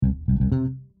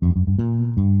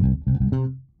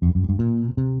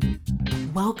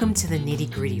Welcome to the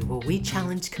Nitty Gritty, where we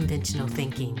challenge conventional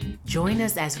thinking. Join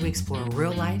us as we explore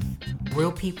real life,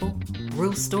 real people,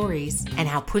 real stories, and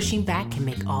how pushing back can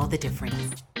make all the difference.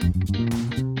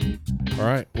 All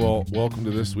right. Well, welcome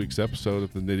to this week's episode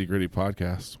of the Nitty Gritty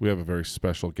podcast. We have a very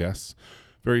special guests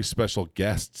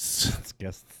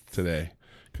today,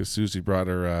 because Susie brought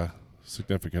her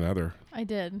significant other. I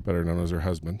did. Better known as her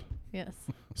husband. Yes.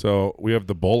 So we have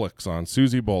the Bullochs on.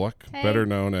 Susie Bulloch, Hey. better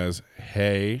known as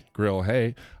Hey Grill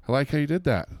Hey. I like how you did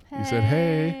that. You said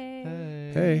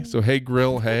hey. Hey. So Hey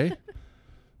Grill Hey.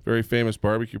 Very famous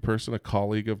barbecue person, a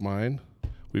colleague of mine.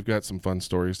 We've got some fun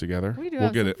stories together. We do We'll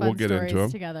have get some it. fun We'll get stories into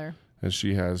them. together. And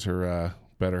she has her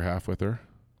better half with her.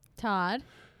 Todd.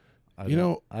 I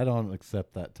don't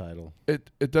accept that title.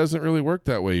 It doesn't really work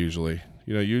that way usually.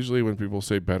 You know, usually when people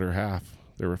say better half,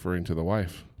 they're referring to the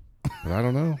wife. But I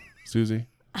don't know, Susie.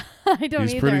 I don't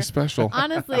He's either. pretty special.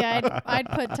 Honestly, I'd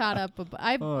put Todd up.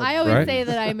 I always Right? say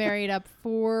that I married up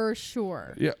for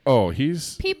sure. Yeah. Oh,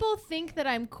 he's. People think that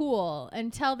I'm cool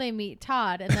until they meet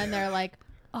Todd, and then they're like,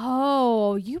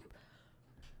 "Oh, you,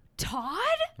 Todd?"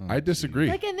 I disagree.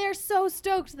 Like, and they're so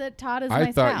stoked that Todd is my I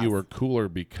thought spouse. you were cooler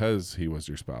because he was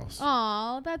your spouse.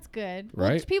 Aw, that's good. Well,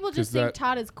 Right? people 'Cause just think that-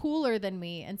 Todd is cooler than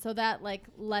me, and so that like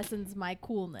lessens my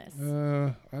coolness.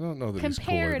 I don't know that he's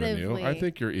cooler than you. I Comparatively.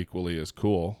 think you're equally as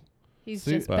cool. He's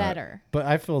See, just but- better. But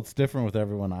I feel it's different with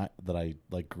everyone that I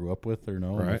like grew up with or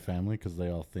know in my Right. family, because they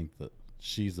all think that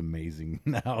she's amazing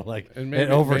now. Like, And it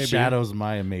overshadows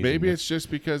my amazing. Maybe it's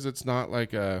just because it's not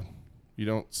like you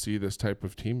don't see this type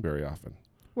of team very often.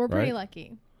 We're pretty right?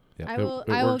 lucky. Yep. I It- will. it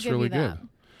I will works give really you that. good.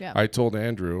 Yeah. I told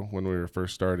Andrew when we were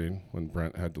first starting, when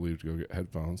Brent had to leave to go get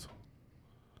headphones,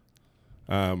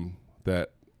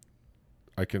 that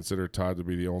I consider Todd to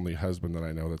be the only husband that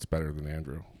I know that's better than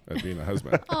Andrew at being a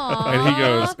husband.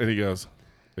 And he goes,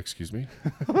 excuse me?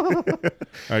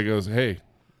 I goes, hey,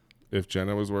 if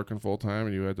Jenna was working full time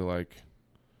and you had to like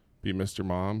be Mr.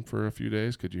 Mom for a few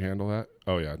days, could you handle that?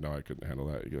 Oh yeah, no, I couldn't handle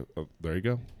that. You go, oh, there you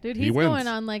go. Dude, He he's wins. going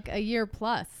on like a year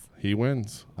plus. He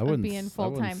wins. I wouldn't being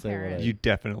full-time say what parent. You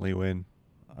definitely win.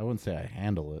 I wouldn't say I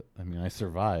handle it. I mean, I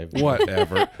survived.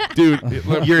 Whatever, dude. You're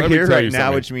let me here tell right you now,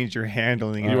 something. which means you're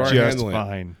handling You it are just handling it.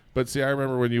 fine. But see, I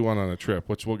remember when you went on a trip,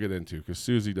 which we'll get into, because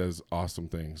Susie does awesome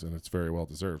things, and it's very well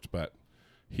deserved. But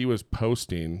he was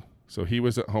posting, so he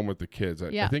was at home with the kids.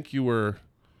 I think you were.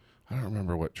 I don't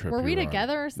remember what trip. Were you we were on.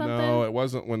 together or something? No, it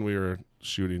wasn't when we were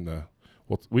shooting the.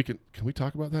 Well, we can we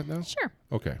talk about that now? Sure.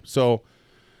 Okay, so,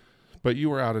 but you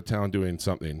were out of town doing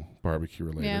something barbecue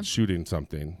related, Yeah. shooting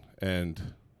something,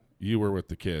 and you were with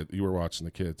the kid. You were watching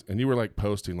the kids, and you were like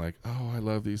posting, like, "Oh, I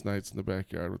love these nights in the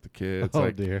backyard with the kids." Oh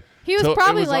like, dear. He was So it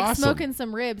probably was like awesome. smoking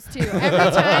some ribs too.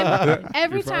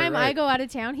 Every You're time probably I right. go out of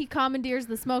town, he commandeers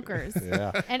the smokers.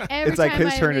 Yeah. And every It's like time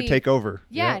his I turn leave, to take over.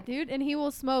 Yeah, Yeah. dude, and he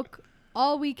will smoke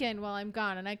all weekend while I'm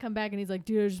gone, and I come back and he's like,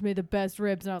 "Dude, I just made the best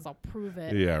ribs," and I was like, "I'll prove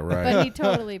it." Yeah, right. But he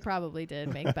totally probably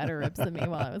did make better ribs than me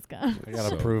while I was gone. I gotta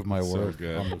So- prove my so worth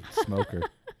good. on the smoker.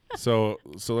 So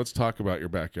let's talk about your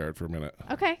backyard for a minute.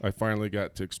 Okay. I finally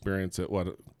got to experience it,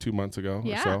 2 months ago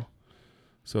Yeah. or so?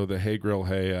 So the Hey Grill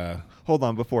Hey, Hold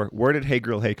on, before. Where did Hey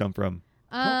Grill Hey come from?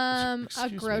 A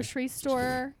excuse me. grocery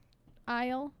store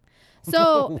aisle.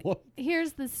 So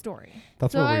here's the story.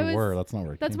 That's So where I we was- were. That's not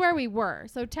where. That's where we were.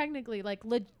 So technically, like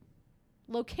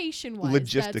location-wise,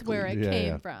 that's where it Logistically. Yeah, came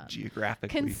yeah. from. Geographically.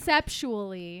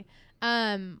 Conceptually,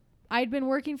 I'd been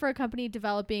working for a company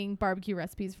developing barbecue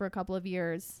recipes for a couple of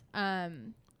years.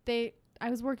 I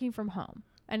was working from home,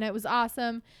 and it was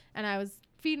awesome, and I was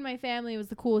feeding my family. It was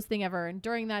the coolest thing ever. And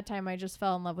during that time, I just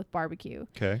fell in love with barbecue.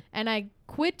 Okay. And I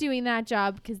quit doing that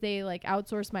job because they like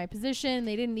outsourced my position.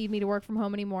 They didn't need me to work from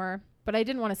home anymore. But I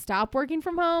didn't want to stop working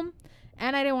from home,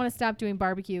 and I didn't want to stop doing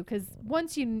barbecue, because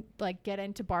once you like get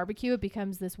into barbecue, it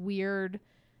becomes this weird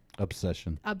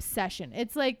obsession.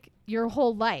 It's like your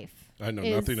whole life. I know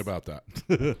is- nothing about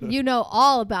that. You know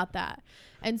all about that.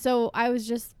 And so I was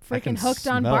just I can freaking hooked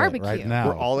on smell it barbecue. right now.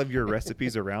 Were all of your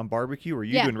recipes around barbecue, or were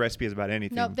you Yeah. doing recipes about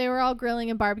anything? Nope, they were all grilling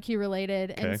and barbecue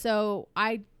related. Okay. And so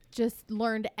I just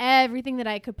learned everything that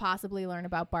I could possibly learn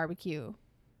about barbecue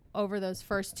over those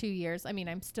first 2 years. I mean,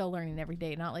 I'm still learning every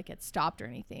day, not like it stopped or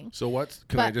anything. So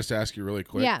can I But- just ask you really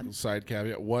quick? Yeah. Side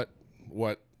caveat. What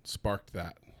sparked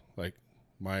that? Like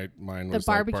mine The was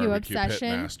barbecue like barbecue obsession?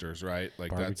 Pit Masters, right? Like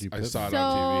Barbecue I pit saw it So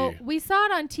on TV. we saw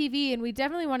it on TV, and we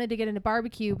definitely wanted to get into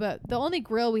barbecue, but the only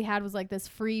grill we had was like this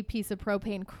free piece of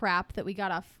propane crap that we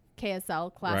got off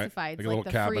KSL classifieds, Like a like little the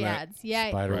free cabinet. ads. Yeah.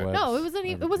 Spider Right. webs. No, it wasn't.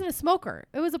 It wasn't a smoker.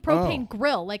 It was a propane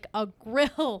grill, like a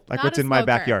grill. like not what's a in my smoker.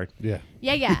 backyard. Yeah.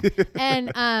 Yeah, yeah.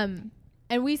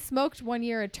 And we smoked one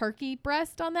year a turkey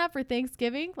breast on that for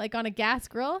Thanksgiving, like on a gas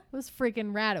grill. It was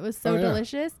freaking rad. It was so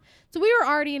delicious. So we were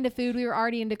already into food. We were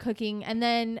already into cooking. And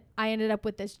then I ended up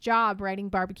with this job writing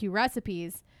barbecue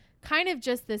recipes. Kind of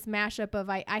just this mashup of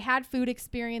I had food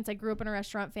experience. I grew up in a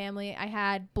restaurant family. I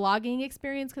had blogging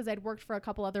experience because I'd worked for a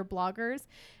couple other bloggers.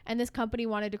 And this company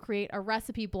wanted to create a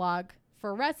recipe blog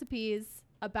for recipes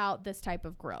about this type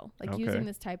of grill, like using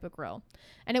this type of grill.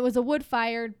 And it was a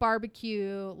wood-fired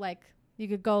barbecue, like you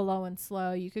could go low and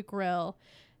slow, you could grill.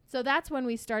 So that's when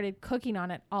we started cooking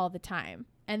on it all the time.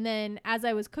 And then as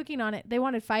I was cooking on it, they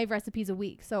wanted 5 recipes a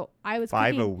week. So I was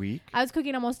 5 a week? I was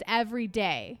cooking almost every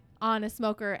day on a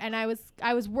smoker, and I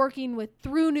was working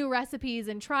through new recipes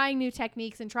and trying new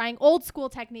techniques and trying old school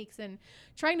techniques and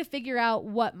trying to figure out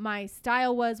what my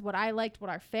style was, what I liked, what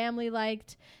our family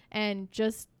liked, and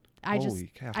just I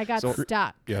got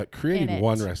stuck. Yeah, creating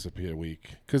one recipe a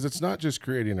week, because it's not just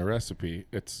creating a recipe,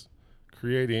 it's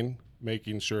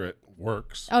making sure it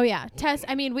works. Oh yeah,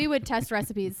 we would test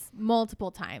recipes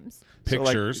multiple times.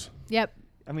 Pictures. So Yep.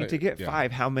 I mean, to get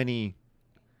 5, how many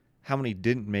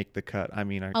didn't make the cut? I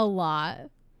mean, a lot.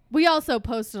 We also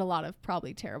posted a lot of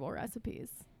probably terrible recipes.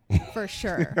 For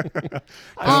sure.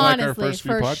 Honestly,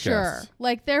 for sure.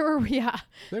 Like they were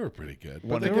pretty good.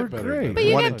 But they were get better. great. But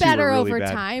you One get and two better were really over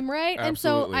bad. time, right?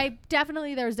 Absolutely. And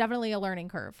so there's definitely a learning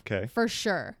curve. Okay. For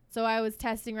sure. So I was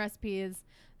testing recipes,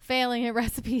 failing at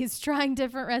recipes, trying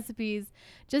different recipes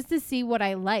just to see what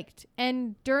I liked.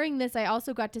 And during this, I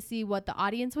also got to see what the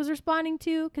audience was responding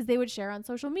to, because they would share on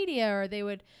social media, or they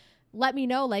would let me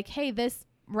know like, hey, this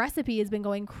recipe has been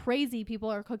going crazy. People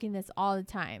are cooking this all the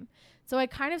time. So I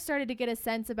kind of started to get a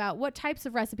sense about what types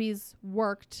of recipes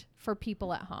worked for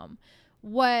people at home,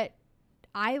 what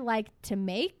I liked to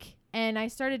make. And I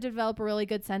started to develop a really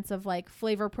good sense of like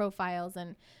flavor profiles.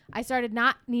 And I started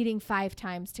not needing 5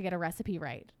 times to get a recipe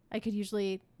right. I could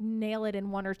usually nail it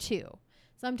in 1 or 2,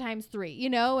 sometimes 3,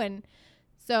 and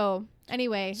so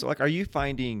anyway. So like, are you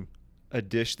finding a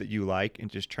dish that you like and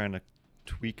just trying to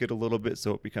tweak it a little bit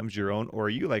so it becomes your own, or are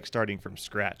you like starting from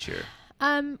scratch here?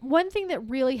 One thing that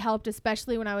really helped,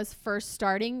 especially when I was first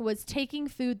starting, was taking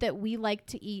food that we like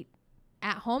to eat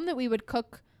at home that we would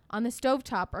cook on the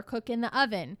stovetop or cook in the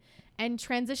oven, and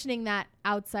transitioning that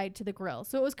outside to the grill.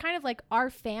 So it was kind of like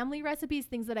our family recipes,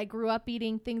 things that I grew up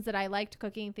eating, things that I liked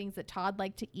cooking, things that Todd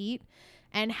liked to eat.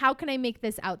 And how can I make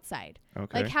this outside?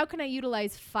 Okay. Like how can I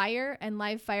utilize fire and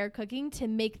live fire cooking to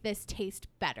make this taste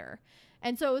better?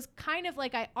 And so it was kind of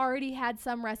like I already had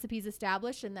some recipes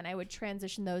established, and then I would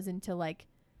transition those into like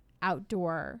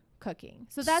outdoor cooking.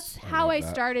 So that's how I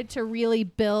started to really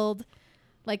build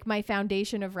like my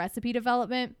foundation of recipe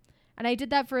development. And I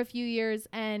did that for a few years.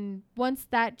 And once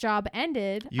that job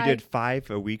ended, You did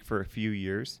 5 a week for a few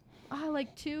years?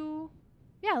 like 2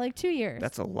 years.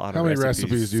 That's a lot How of many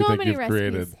recipes do you so think many you've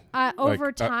recipes. created?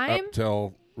 Over time. Up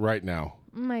till right now.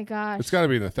 Oh my gosh. It's got to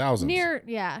be in the thousands.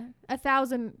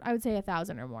 1,000. I would say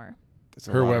 1,000 or more. That's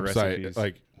a Her lot of website, recipes.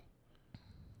 like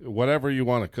whatever you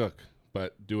want to cook,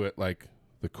 but do it like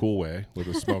the cool way with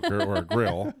a smoker or a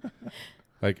grill.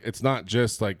 Like it's not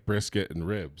just like brisket and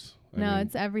ribs. I mean,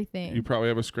 It's everything. you probably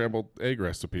have a scrambled egg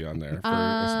recipe on there for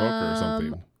a smoker or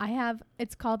something.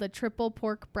 It's called a triple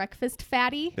pork breakfast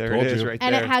fatty. There Told it is you. right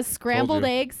And there. it has scrambled you.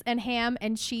 eggs and ham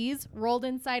and cheese rolled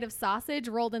inside of sausage,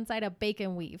 rolled inside a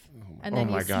bacon weave. And then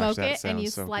Oh my you gosh, smoke that it and you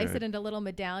sounds so slice good. it into little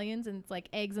medallions, and it's like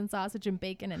eggs and sausage and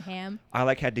bacon and ham.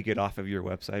 I had to get off of your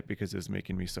website because it was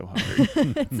making me so hungry.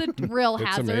 It's a real It's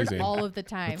hazard amazing. all of the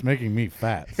time. It's making me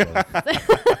fat. So.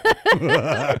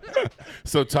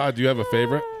 So Todd, do you have a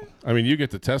favorite? I mean, you get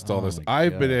to test all Oh this. my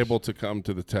I've been gosh. able to come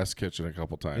to the test kitchen a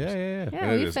couple times. Yeah. Yeah, And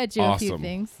it we is fed you awesome a few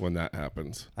things. when that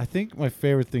happens. I think my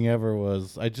favorite thing ever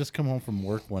was I just come home from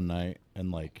work one night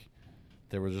and like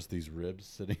there were just these ribs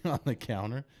sitting on the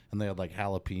counter and they had like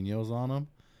jalapenos on them,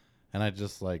 and I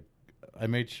just like I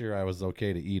made sure I was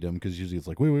okay to eat them because usually it's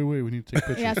like wait, we need to take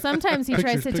pictures. Yeah, sometimes he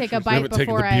tries to take a You bite haven't taken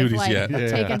before the I've beauties like yet. Yeah.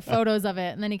 taken photos of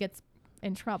it, and then he gets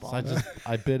in trouble. So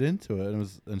I bit into it,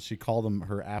 and she called them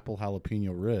her apple jalapeno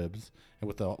ribs, and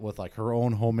with like her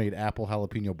own homemade apple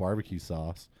jalapeno barbecue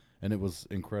sauce, and it was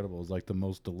incredible. It was like the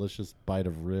most delicious bite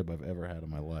of rib I've ever had in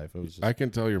my life. It was just I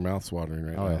can tell your mouth's watering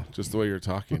right Oh, now, yeah. just the way you're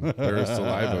talking. There is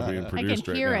saliva being I produced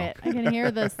can right hear now. it. I can hear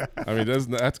this. I mean,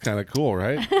 that's kind of cool,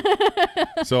 right?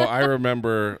 So I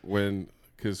remember when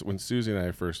Susie and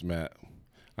I first met,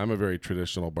 I'm a very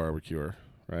traditional barbecuer,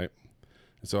 right?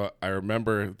 So I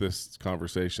remember this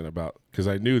conversation because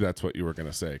I knew that's what you were going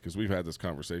to say, because we've had this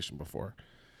conversation before.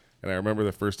 And I remember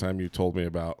the first time you told me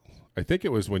about, I think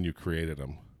it was when you created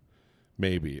them,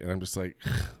 maybe. And I'm just like,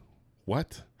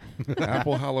 what?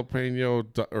 Apple jalapeno,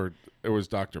 or it was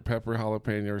Dr. Pepper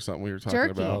jalapeno or something we were talking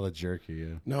Jerky. about. Oh, the jerky,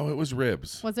 yeah. No, it was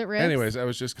ribs. Was it ribs? Anyways, I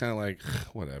was just kind of like,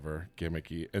 whatever,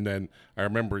 gimmicky. And then I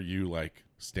remember you like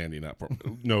standing up.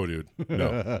 No, dude,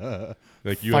 no.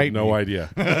 Like you Fight have no me. idea.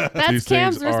 That's These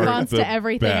Cam's things are response the to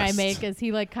everything best. I make is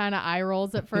he like kind of eye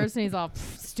rolls at first and he's all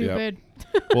stupid.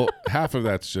 Well, half of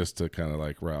that's just to kind of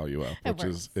like rile you up, It which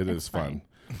works. is It's fun. fine.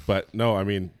 But no, I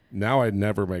mean, now I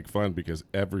never make fun because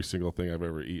every single thing I've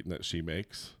ever eaten that she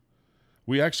makes.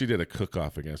 We actually did a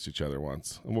cook-off against each other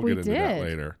once, and we'll We get into that did.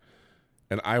 later.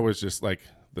 And I was just like,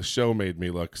 the show made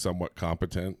me look somewhat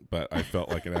competent, but I felt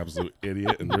like an absolute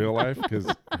idiot in real life because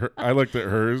I looked at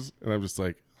hers and I'm just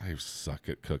like, I suck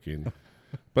at cooking.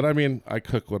 But I mean, I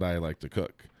cook what I like to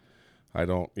cook. I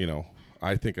don't,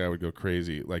 I think I would go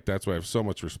crazy. Like, that's why I have so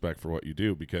much respect for what you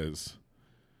do, because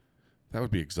that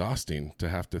would be exhausting to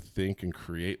have to think and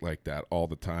create like that all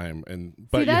the time.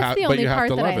 But that's the but only you have part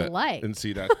to that love I it like. and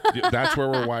see that. That's where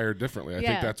we're wired differently. I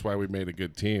Yeah. think that's why we made a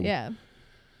good team. Yeah.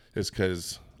 Is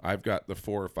because I've got the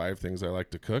 4 or 5 things I like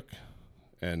to cook,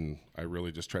 and I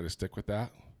really just try to stick with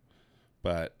that.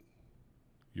 But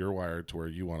you're wired to where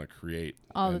you want to create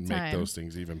All the and make time. those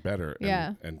things even better.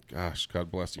 Yeah. And gosh,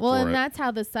 God bless you Well, for and it. that's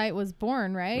how the site was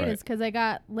born, right? Right. It's because I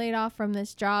got laid off from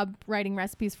this job writing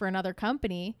recipes for another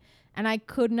company, and I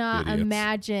could not Idiots.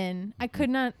 imagine. I could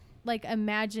not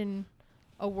imagine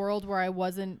a world where I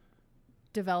wasn't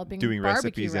developing Doing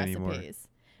barbecue recipes anymore.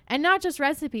 and not just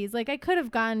recipes. Like I could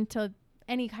have gone to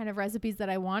any kind of recipes that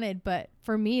I wanted, but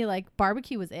for me, like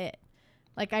barbecue was it.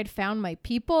 Like I'd found my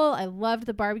people. I loved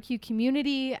the barbecue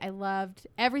community. I loved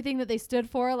everything that they stood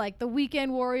for, like the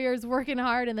weekend warriors working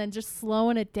hard and then just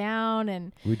slowing it down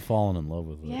and We'd fallen in love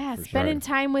with it. yeah, for spending sure.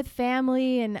 time with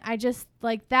family. And I just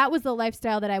like that was the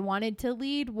lifestyle that I wanted to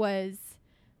lead, was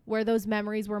where those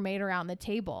memories were made around the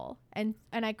table. And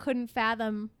I couldn't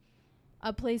fathom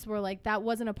a place where like that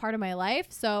wasn't a part of my life.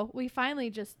 So we finally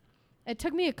just, it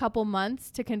took me a couple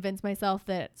months to convince myself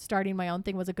that starting my own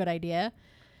thing was a good idea.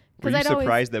 Were you I'd always-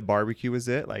 surprised that barbecue was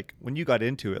it? Like when you got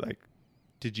into it, like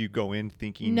did you go in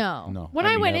thinking? No. When I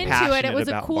I mean, went never. into it, it Passionate was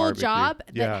a about cool barbecue. job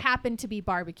Yeah. that happened to be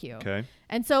barbecue. Okay.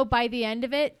 And so by the end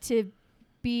of it, to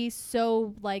be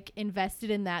so like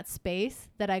invested in that space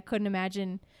that I couldn't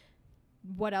imagine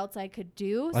what else I could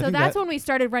do. I So think that's that- when we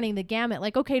started running the gamut.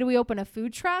 Like, okay, do we open a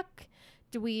food truck?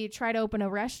 Do we try to open a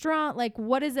restaurant? Like,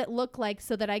 what does it look like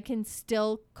so that I can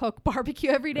still cook barbecue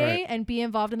every day Right. and be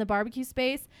involved in the barbecue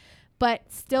space,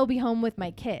 but still be home with my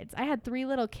kids? I had 3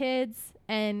 little kids.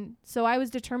 And so I was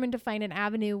determined to find an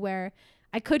avenue where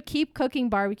I could keep cooking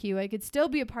barbecue. I could still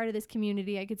be a part of this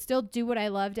community. I could still do what I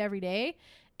loved every day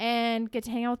and get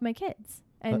to hang out with my kids.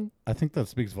 And I think that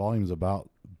speaks volumes about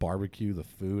barbecue, the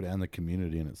food, and the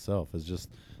community in itself. Is just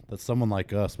that someone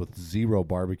like us with zero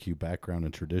barbecue background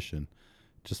and tradition,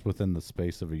 just within the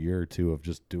space of a year or two of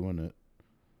just doing it,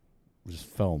 we just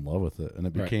fell in love with it, and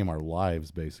it Right. became our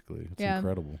lives basically. It's Yeah.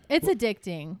 incredible. it's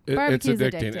addicting. It's Barbecue's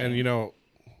addicting. And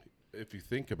if you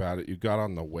think about it, you got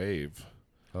on the wave.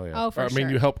 Oh yeah. Oh, for I sure. mean,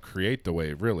 you helped create the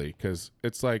wave, really, because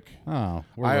it's like Oh,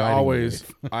 we're I riding the always,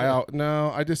 wave.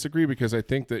 no, I disagree, because I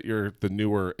think that you're the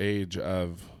newer age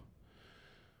of.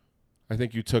 I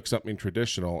think you took something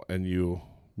traditional and you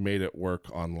made it work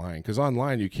online, because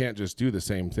online you can't just do the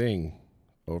same thing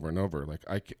over and over. Like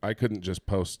I couldn't just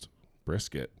post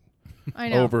brisket I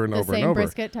know. over and the over same and over.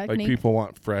 brisket technique. Like people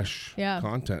want fresh Yeah.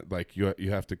 content. Like you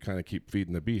have to kind of keep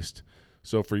feeding the beast.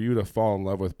 So for you to fall in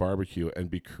love with barbecue and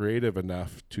be creative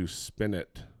enough to spin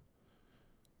it,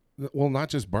 well, not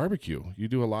just barbecue. You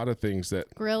do a lot of things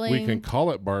that Grilling. we can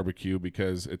call it barbecue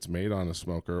because it's made on a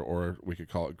smoker, or we could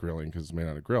call it grilling because it's made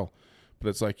on a grill. But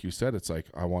it's like you said, it's like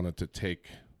I wanted to take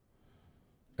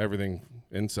everything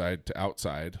inside to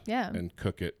outside Yeah. and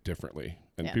cook it differently.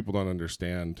 And Yeah. people don't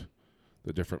understand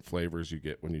the different flavors you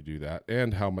get when you do that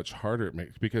and how much harder it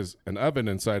makes, because an oven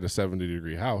inside a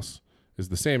 70-degree house is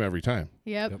the same every time.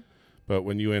 Yep. Yep. But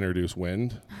when you introduce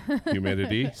wind,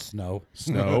 humidity, Snow.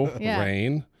 snow, Yeah.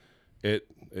 rain,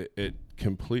 it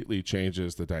completely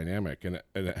changes the dynamic, and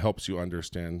it helps you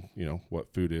understand,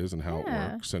 what food is and how it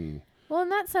Yeah. works. And Well,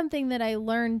 and that's something that I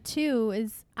learned too,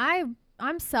 is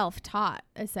I'm self-taught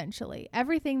essentially.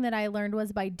 Everything that I learned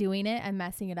was by doing it and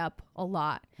messing it up a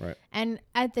lot. right. And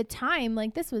at the time,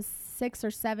 like this was 6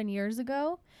 or 7 years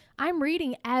ago, I'm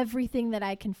reading everything that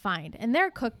I can find. And there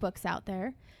are cookbooks out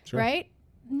there, Sure. right?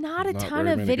 Not a Not ton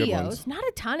very of many good videos. ones. Not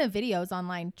a ton of videos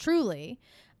online, truly.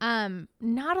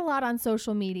 Not a lot on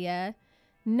social media.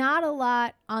 Not a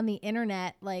lot on the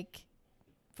internet, like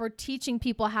for teaching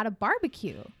people how to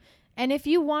barbecue. And if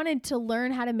you wanted to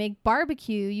learn how to make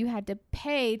barbecue, you had to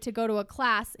pay to go to a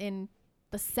class in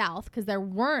the South, because there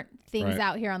weren't things Right.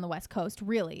 out here on the West Coast,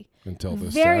 really. Until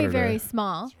this Very, Saturday. very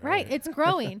small. Right. It's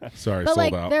growing. Sorry, But sold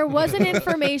like out. there wasn't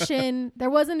information, there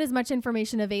wasn't as much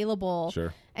information available.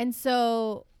 Sure. And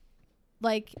so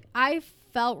like I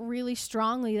felt really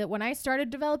strongly that when I started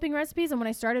developing recipes and when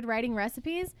I started writing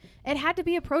recipes, it had to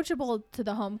be approachable to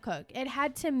the home cook. It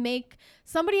had to make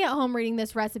somebody at home reading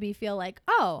this recipe feel like,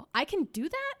 oh, I can do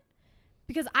that?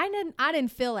 Because I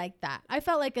didn't feel like that. I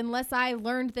felt like unless I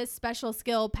learned this special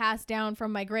skill passed down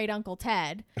from my great uncle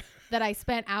Ted, that I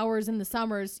spent hours in the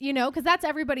summers, you know, because that's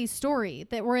everybody's story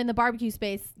that were in the barbecue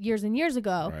space years and years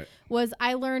ago. Right. Was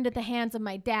I learned at the hands of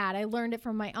my dad. I learned it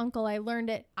from my uncle. I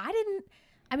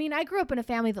grew up in a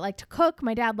family that liked to cook.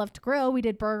 My dad loved to grill. We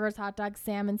did burgers, hot dogs,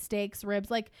 salmon, steaks, ribs.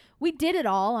 Like we did it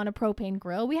all on a propane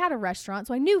grill. We had a restaurant,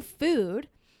 so I knew food.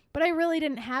 But I really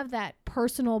didn't have that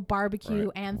personal barbecue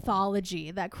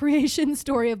anthology, that creation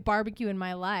story of barbecue in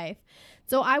my life.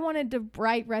 So I wanted to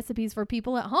write recipes for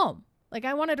people at home. Like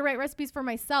I wanted to write recipes for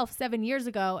myself 7 years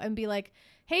ago and be like,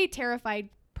 hey, terrified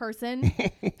person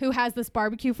who has this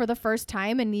barbecue for the first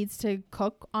time and needs to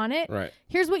cook on it. Right.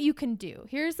 Here's what you can do.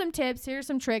 Here's some tips. Here's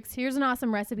some tricks. Here's an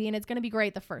awesome recipe. And it's going to be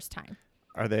great the first time.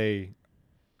 Are they?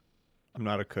 I'm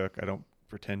not a cook. I don't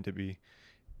pretend to be.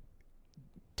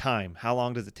 Time. How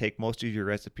long does it take most of your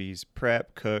recipes?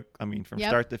 Prep, cook. I mean, from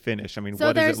start to finish. I mean, so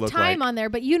what does it there's look time like? on there,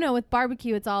 but you know, with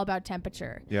barbecue, it's all about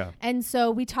temperature. Yeah. And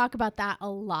so we talk about that a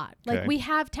lot. Like Okay. we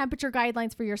have temperature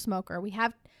guidelines for your smoker. We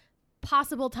have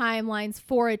possible timelines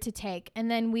for it to take. And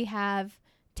then we have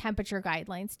temperature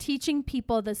guidelines, teaching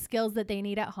people the skills that they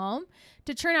need at home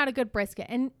to churn out a good brisket.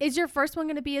 And is your first one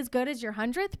going to be as good as your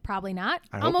 100th? Probably not.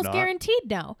 I hope Almost not. guaranteed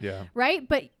no. Yeah. Right?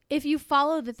 But if you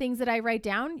follow the things that I write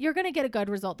down, you're going to get a good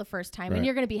result the first time Right. and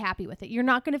you're going to be happy with it. You're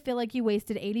not going to feel like you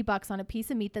wasted $80 on a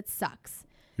piece of meat that sucks.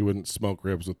 You wouldn't smoke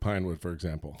ribs with pine wood, for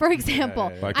example. For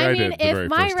example, Like I I mean, did the if very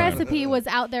my first time. recipe was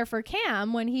out there for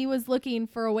Cam when he was looking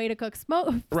for a way to cook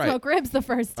smoke ribs the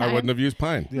first time, I wouldn't have used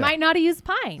pine. might not have used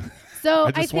pine. So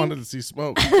I just think, wanted to see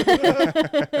smoke.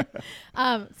 so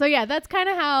yeah, that's kind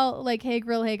of how like Hey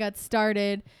Grill Hey got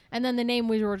started. And then the name,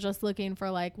 we were just looking for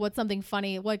like what's something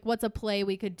funny, like what's a play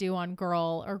we could do on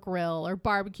girl or grill or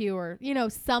barbecue or, you know,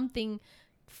 something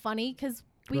funny because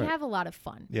we Right. have a lot of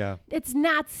fun. Yeah. It's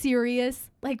not serious.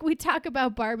 Like we talk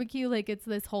about barbecue like it's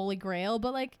this holy grail,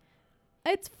 but like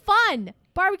it's fun.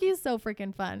 Barbecue is so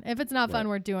freaking fun. If it's not fun, Right.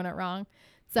 we're doing it wrong.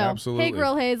 So Absolutely. Hey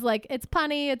Grill Hay's like it's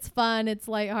punny, it's fun, it's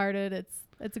lighthearted,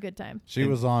 it's a good time. She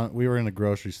was on. We were in a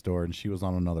grocery store, and she was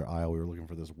on another aisle. We were looking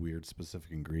for this weird specific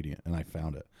ingredient, and I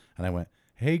found it. And I went,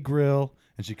 "Hey, grill!"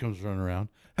 And she comes running around.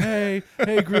 Hey,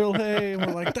 hey, grill, hey! And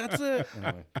we're like, "That's it."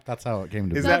 Anyway, that's how it came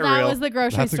to Is be. that real? was the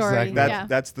grocery That's story. exactly- yeah.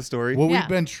 That's the story. Well, Yeah. we've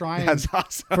been trying That's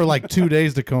awesome. for like 2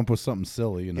 days to come up with something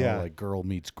silly, you know, Yeah. like girl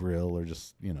meets grill or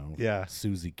just, you know, Yeah.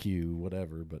 Susie Q,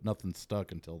 whatever. But nothing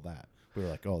stuck until that. We were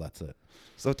like, "Oh, that's it."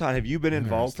 So Todd, have you been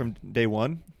involved from day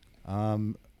one?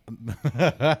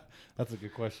 That's a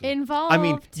good question. Involved. I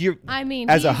mean,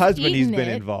 as a he's husband, he's eaten been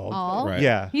it involved. all. Right.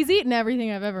 Yeah. He's eaten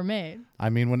everything I've ever made. I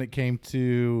mean, when it came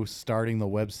to starting the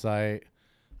website,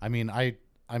 I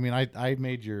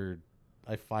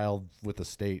filed with the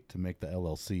state to make the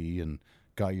LLC and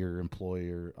got your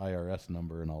employer IRS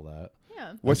number and all that.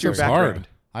 Yeah. What's That your sounds background? hard.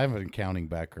 I have an accounting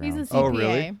background. He's a CPA. Oh,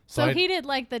 really? So So he did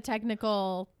like the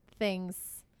technical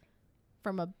things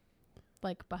from a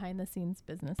like behind the scenes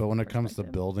business. But when it comes to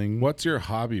perspective. building What's your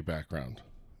hobby background?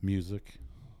 music,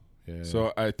 yeah.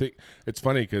 So I think it's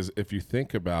funny because if you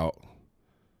think about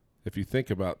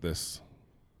this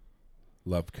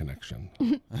love connection,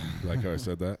 you like how I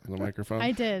said that in the microphone?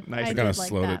 I did. Nice. I I did kind of like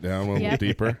slowed that. it down a little Yep.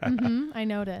 deeper. I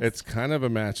noticed. It's kind of a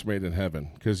match made in heaven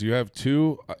because you have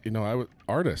two,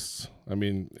 artists. I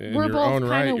mean, in We're your both own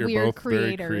right, kinda you're weird both very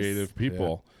creators. creative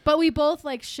people. But we both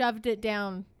like shoved it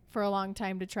down for a long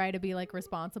time to try to be like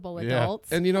responsible adults.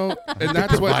 And and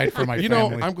that's what Provide for my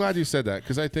family. I'm glad you said that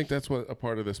because I think that's what a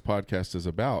part of this podcast is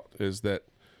about is that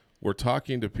we're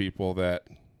talking to people that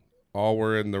all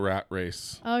were in the rat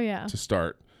race Oh yeah. to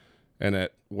start and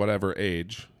at whatever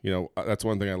age, that's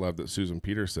one thing I love that Susan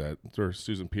Peterson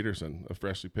of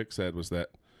Freshly Picked said was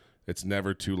that it's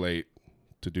never too late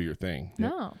to do your thing.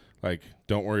 No. Like,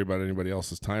 don't worry about anybody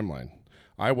else's timeline.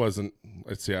 I was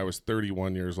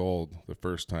 31 years old the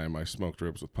first time I smoked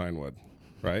ribs with pine wood,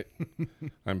 right?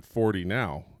 I'm 40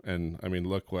 now, and I mean,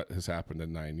 look what has happened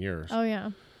in 9 years. Oh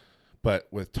yeah. But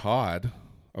with Todd,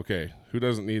 okay, who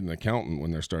doesn't need an accountant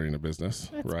when they're starting a business,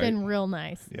 It's right? been real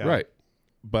nice. Yeah. Right.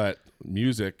 But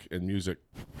music and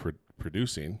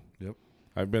producing, Yep.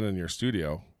 I've been in your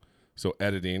studio, so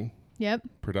editing, Yep.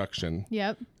 production.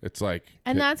 Yep. It's like,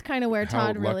 And that's kind of where how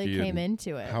Todd really lucky came and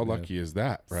into it. how lucky is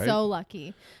that, right? So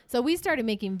lucky. So we started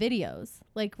making videos,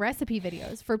 like recipe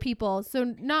videos for people. So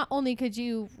not only could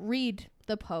you read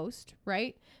the post,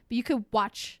 right? But you could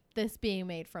watch this being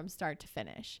made from start to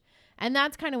finish. And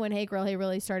that's kind of when Hey Girl Hey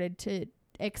really started to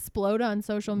explode on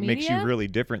social media. Makes you really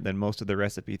different than most of the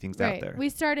recipe things out there. We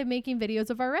started making videos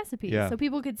of our recipes. Yeah. So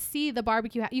people could see the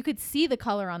barbecue. You could see the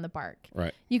color on the bark.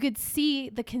 Right. You could see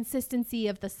the consistency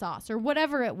of the sauce or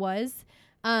whatever it was.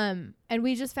 And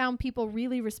we just found people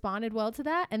really responded well to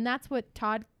that. And that's what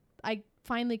I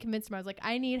finally convinced him. I was like,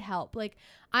 I need help. Like,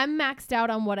 I'm maxed out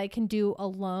on what I can do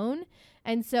alone.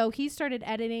 And so he started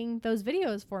editing those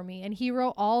videos for me, and he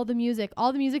wrote all the music.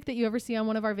 All the music that you ever see on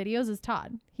one of our videos is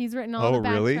Todd. He's written all the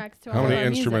backtracks to How all many our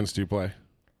instruments music. do you play?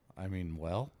 I mean,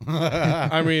 well.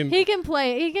 I mean, He can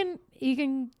play. He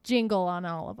can jingle on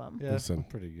all of them. Yeah, Listen.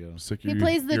 pretty good. sick of He your-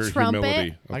 plays the your trumpet.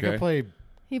 humility, I okay? can play.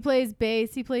 He plays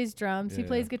bass. He plays drums. He Yeah.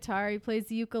 plays guitar. He plays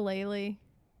the ukulele.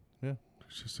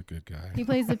 He's just a good guy. He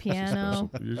plays the Just piano.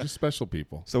 special- You're just special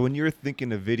people. So when you were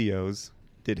thinking of videos,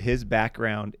 did his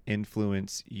background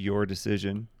influence your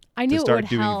decision I to knew it start would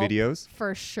doing help videos?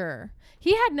 for sure.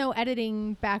 He had no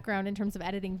editing background in terms of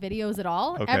editing videos at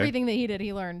all. Okay. Everything that he did,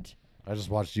 he learned. I just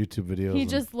watched YouTube videos. He and-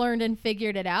 just learned and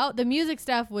figured it out. The music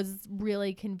stuff was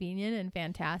really convenient and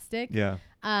fantastic. Yeah.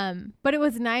 But it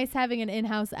was nice having an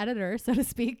in-house editor, so to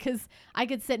speak, because I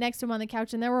could sit next to him on the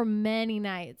couch, and there were many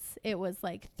nights it was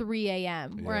like 3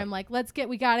 a.m. where Yeah. I'm like,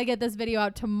 we got to get this video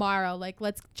out tomorrow. Like,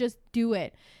 let's just do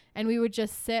it. And we would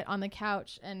just sit on the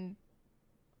couch and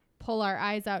pull our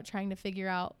eyes out trying to figure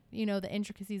out, the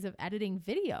intricacies of editing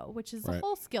video, which is a Right.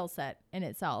 whole skill set in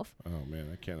itself. Oh man,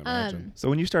 I can't imagine. So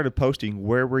when you started posting,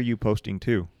 where were you posting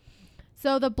to?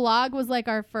 So the blog was like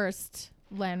our first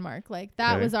landmark. Like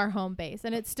that Okay. was our home base,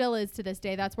 and it still is to this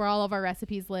day. That's where all of our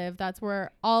recipes live. That's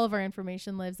where all of our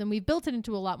information lives, and we've built it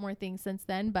into a lot more things since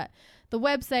then, but the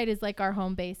website is like our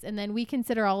home base, and then we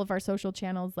consider all of our social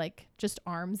channels like just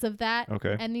arms of that.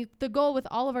 Okay. And the goal with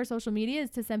all of our social media is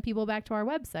to send people back to our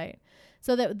website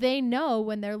so that they know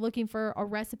when they're looking for a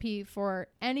recipe for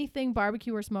anything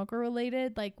barbecue or smoker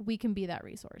related, like we can be that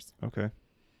resource. Okay.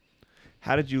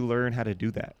 How did you learn how to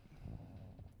do that?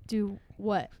 Do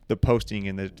what? The posting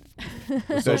and the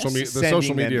The social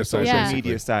sending media and the side, social Yeah.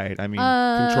 media side. I mean,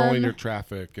 controlling your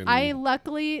traffic. And I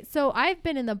luckily, so I've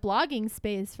been in the blogging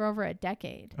space for over a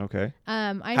decade. okay.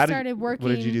 I How started working.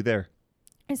 What did you do there?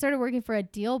 I started working for a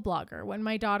deal blogger when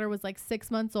my daughter was like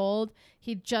 6 months old.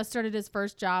 He just started his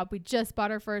first job. We just bought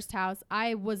our first house.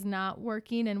 I was not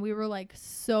working, and we were like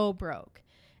so broke.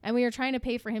 And we were trying to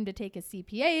pay for him to take his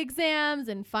CPA exams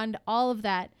and fund all of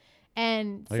that.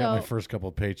 And I so, got my first couple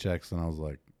of paychecks, and I was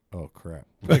like, "Oh crap!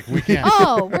 Like we can't,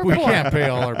 oh, we're we poor. can't pay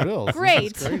all our bills. This is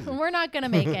Great. crazy. We're not going to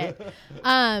make it.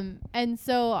 And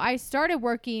so I started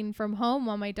working from home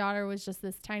while my daughter was just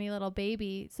this tiny little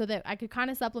baby so that I could kind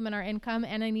of supplement our income,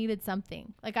 and I needed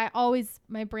something. Like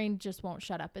my brain just won't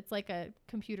shut up. It's like a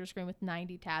computer screen with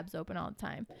 90 tabs open all the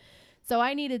time. So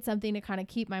I needed something to kind of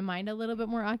keep my mind a little bit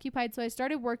more occupied. So I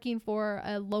started working for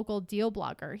a local deal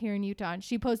blogger here in Utah, and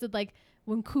she posted like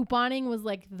when couponing was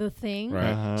like the thing. Right.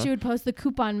 Uh-huh. She would post the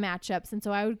coupon matchups. And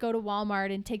so I would go to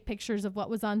Walmart and take pictures of what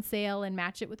was on sale and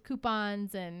match it with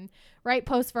coupons and write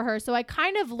posts for her. So I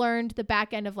kind of learned the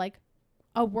back end of like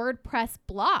a WordPress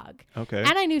blog. Okay.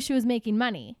 And I knew she was making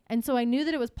money. And so I knew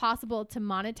that it was possible to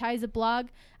monetize a blog.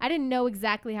 I didn't know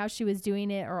exactly how she was doing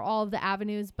it or all of the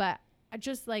avenues, but I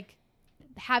just like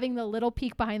having the little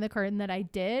peek behind the curtain that I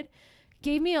did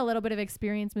gave me a little bit of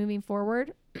experience moving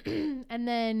forward. And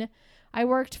then I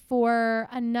worked for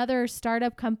another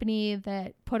startup company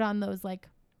that put on those like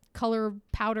color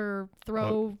powder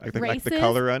throw like races. the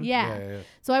color run? Yeah. Yeah.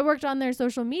 So I worked on their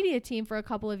social media team for a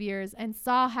couple of years and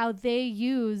saw how they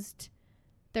used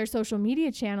their social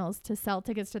media channels to sell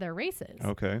tickets to their races.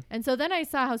 Okay. And so then I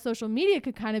saw how social media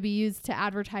could kind of be used to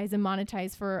advertise and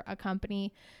monetize for a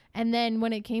company. And then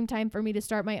when it came time for me to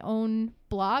start my own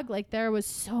blog, like there was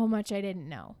so much I didn't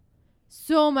know.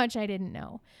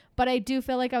 But I do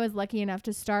feel like I was lucky enough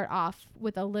to start off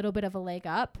with a little bit of a leg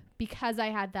up because I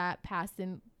had that past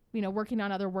in, working on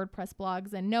other WordPress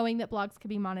blogs and knowing that blogs could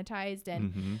be monetized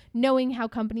and knowing how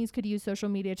companies could use social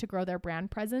media to grow their brand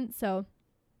presence. So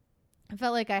I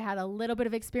felt like I had a little bit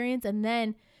of experience, and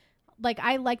then like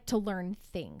I like to learn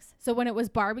things. So when it was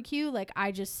barbecue, like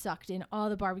I just sucked in all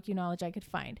the barbecue knowledge I could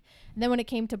find. And then when it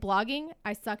came to blogging,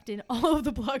 I sucked in all of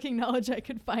the blogging knowledge I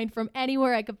could find from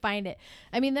anywhere I could find it.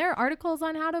 I mean, there are articles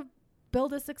on how to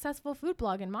build a successful food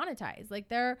blog and monetize. Like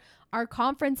there are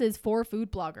conferences for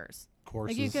food bloggers.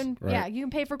 Courses. Like you can, Right. you can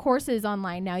pay for courses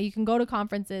online now. You can go to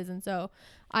conferences. And so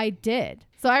I did.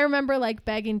 So I remember like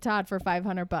begging Todd for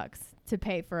 $500 to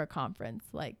pay for a conference,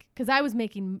 like, cause I was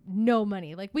making no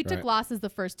money. Like we took Right. losses the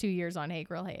first 2 years on Hey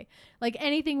Girl Hey. Like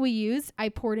anything we used, I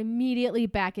poured immediately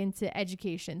back into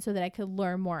education so that I could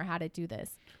learn more how to do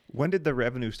this. When did the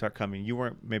revenue start coming? You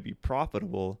weren't maybe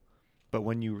profitable, but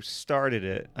when you started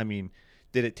it, I mean,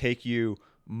 did it take you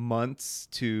months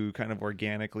to kind of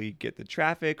organically get the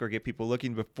traffic or get people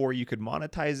looking before you could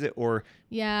monetize it? Or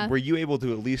Yeah. were you able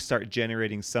to at least start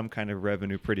generating some kind of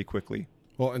revenue pretty quickly?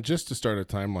 Well, and just to start a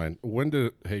timeline, when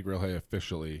did Hey Grill Hey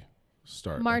officially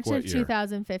start? March Like, what of year?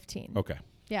 2015. Okay.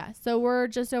 Yeah. So we're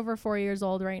just over 4 years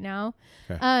old right now.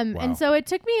 Okay. Wow. And so it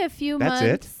took me a few That's it?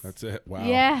 months. That's it. Wow.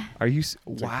 Yeah. Are you? It's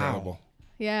Wow. incredible.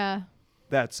 Yeah.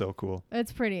 That's so cool.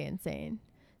 It's pretty insane.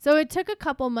 So it took a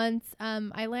couple months.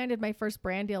 I landed my first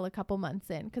brand deal a couple months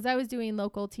in because I was doing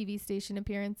local TV station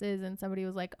appearances and somebody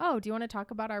was like, oh, do you want to talk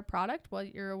about our product while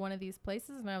you're one of these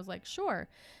places? And I was like, sure.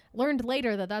 Learned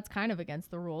later that that's kind of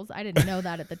against the rules. I didn't know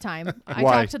that at the time. I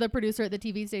Why? talked to the producer at the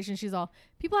TV station. She's all,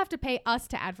 people have to pay us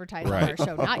to advertise on Right. our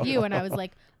show, not you. And I was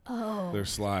like, oh. They're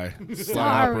sly. Sly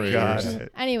Sorry. operators. Got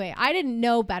it. Anyway, I didn't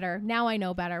know better. Now I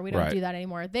know better. We don't Right. do that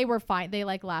anymore. They were fine. They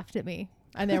like laughed at me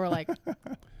and they were like,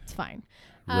 it's fine.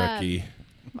 Rookie.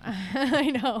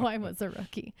 I know I was a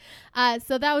rookie.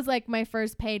 So that was like my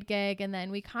first paid gig. And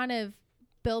then we kind of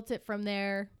built it from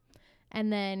there.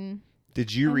 And then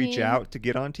Did you I reach mean- out to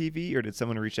get on TV, or did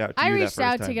someone reach out to I you that reached first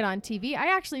out time? to get on TV.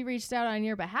 I actually reached out on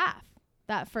your behalf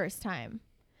that first time.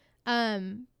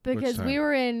 Because time? we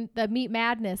were in the Meat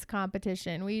Madness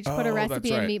competition. We each put a Oh, that's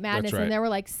recipe in right. Meat Madness, That's right. and there were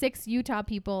like 6 Utah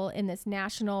people in this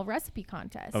national recipe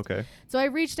contest. Okay. So I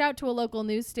reached out to a local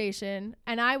news station,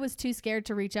 and I was too scared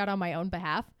to reach out on my own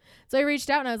behalf. So I reached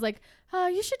out and I was like,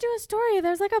 you should do a story.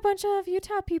 There's like a bunch of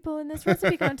Utah people in this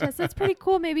recipe contest. That's pretty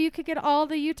cool. Maybe you could get all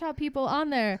the Utah people on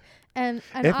there. And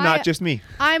If not just me.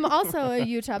 I'm also a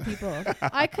Utah people.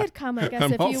 I could come, I guess,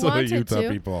 I'm if you also a wanted Utah to.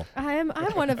 people. I'm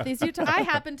one of these Utah. I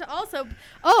happen to also.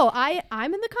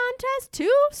 I'm in the contest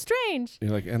too. Strange.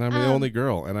 You're like, and I'm the only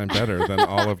girl, and I'm better than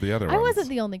all of the other ones. I wasn't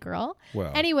the only girl.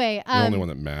 Well, Anyway, the only one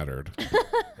that mattered.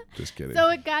 Just kidding. so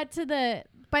it got to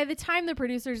by the time the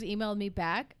producers emailed me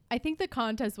back, I think the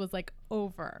contest was like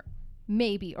over,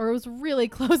 maybe, or it was really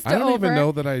close to I don't over. even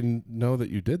know that know that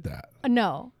you did that.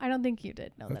 No, I don't think you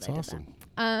did know That's that I awesome. did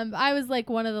that. I was like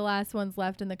one of the last ones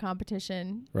left in the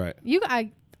competition. Right.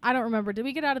 I don't remember. Did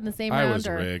we get out in the same I round? was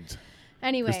or? rigged.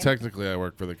 Anyway. Because technically I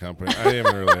work for the company. I didn't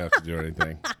even really have to do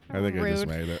anything. I think I just Rude.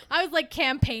 made it. I was like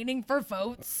campaigning for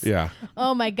votes. Yeah.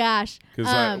 Oh my gosh.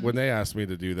 Because when they asked me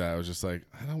to do that, I was just like,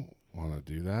 I don't want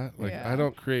to do that. Like, Yeah. I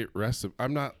don't create recipe.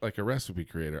 I'm not like a recipe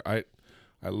creator. I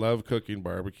love cooking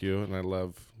barbecue and I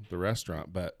love the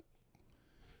restaurant, but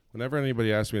whenever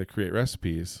anybody asks me to create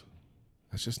recipes,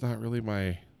 that's just not really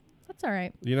my. That's all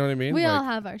right. You know what I mean? We all Like,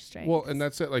 have our strengths. Well, and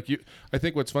that's it. Like I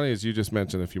think what's funny is you just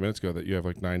mentioned a few minutes ago that you have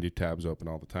like 90 tabs open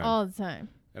all the time. all the time.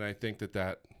 And I think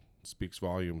that speaks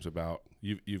volumes about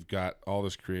you've got all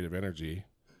this creative energy.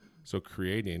 So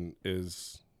creating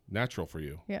is natural for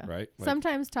you. Yeah. Right. Like,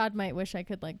 Sometimes Todd might wish I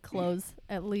could like close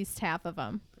at least half of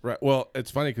them. right. Well,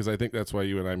 it's funny because I think that's why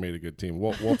you and I made a good team.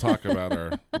 We'll talk about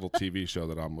our little TV show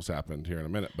that almost happened here in a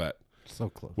minute, but So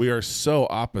close. we are so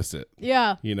opposite.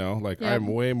 Yeah. You know, like Yeah. I'm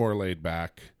way more laid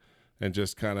back and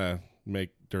just kind of make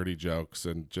dirty jokes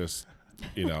and just,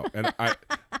 you know, and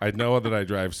I know that I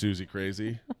drive Susie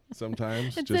crazy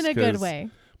sometimes. It's just in a good 'cause- way.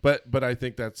 But I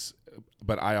think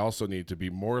but I also need to be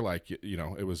more like, you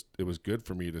know, it was good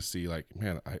for me to see like,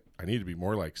 man, I need to be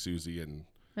more like Susie and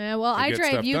Yeah, well, to I get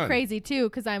drive stuff you done. crazy too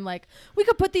because I'm like, we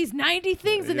could put these 90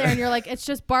 things in there, and you're like, it's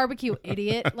just barbecue,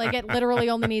 idiot. Like it literally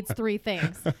only needs 3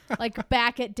 things. Like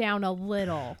back it down a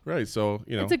little. right. So,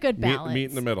 you know, It's a good balance. meet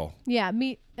in the middle. Yeah,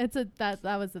 meat. It's a that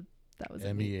was a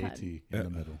meat pun. MEAT in the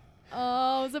middle.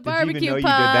 Oh, it's a you even barbecue know pun. you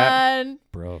did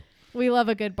that? Bro. We love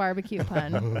a good barbecue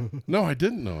pun. No, I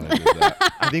didn't know I did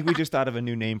that. I think we just thought of a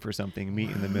new name for something.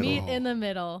 Meet in the middle. Meat in the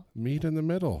middle. Meet in the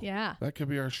middle. Yeah. That could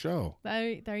be our show.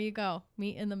 There you go.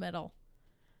 Meat in the middle.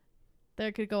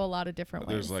 There could go a lot of different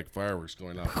ways. There's like fireworks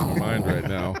going off in my mind right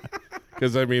now.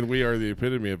 Because, I mean, we are the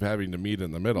epitome of having to meet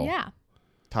in the middle. Yeah.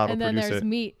 Todd will And then produce there's it.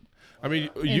 meat. I mean,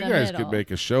 In you the guys middle. could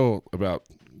make a show about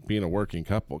being a working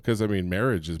couple. Because, I mean,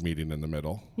 marriage is meeting in the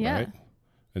middle. Yeah. Right?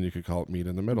 And you could call it Meet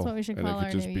in the Middle. what we should and call it our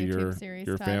could just new be YouTube series,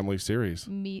 your Todd. family series.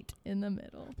 Meat in the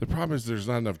middle. The problem is there's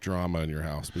not enough drama in your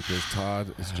house because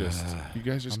Todd is just, you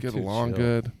guys just I'm get too along chill.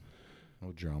 good.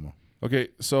 No drama. Okay,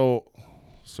 so,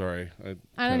 sorry.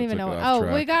 I don't even know.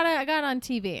 I got on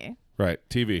TV. Right.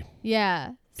 TV.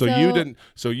 Yeah. So you didn't.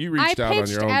 So you reached out on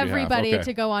your own I pitched everybody behalf.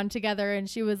 Okay. to go on together, and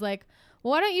she was like,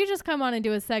 well, "Why don't you just come on and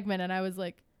do a segment?" And I was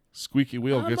like, Squeaky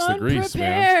wheel I'm gets the grease,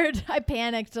 man. unprepared. I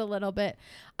panicked a little bit.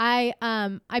 I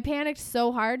panicked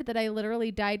so hard that I literally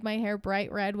dyed my hair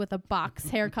bright red with a box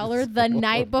hair color the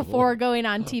night before going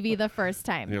on TV the first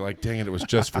time. And you're like, dang it was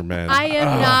just for men. I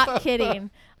am not kidding.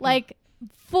 Like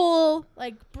full,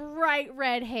 like bright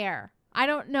red hair. I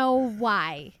don't know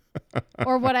why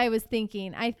or what I was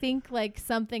thinking. I think like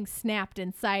something snapped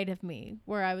inside of me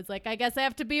where I was like, I guess I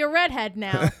have to be a redhead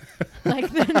now.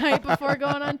 Like the night before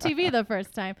going on TV the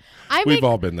first time. We've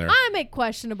all been there. I make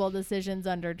questionable decisions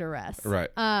under duress. Right.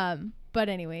 But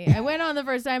anyway, I went on the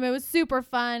first time. It was super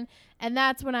fun. And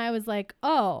that's when I was like,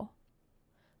 oh,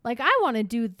 like I want to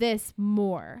do this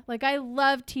more. Like I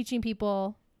love teaching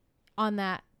people on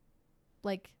that,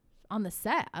 like on the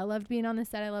set. I loved being on the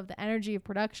set. I love the energy of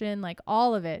production, like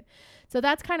all of it. So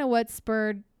that's kind of what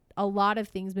spurred a lot of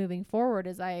things moving forward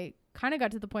is I kind of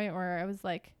got to the point where I was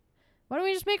like, why don't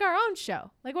we just make our own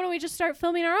show? Like, why don't we just start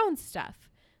filming our own stuff?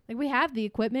 Like we have the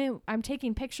equipment. I'm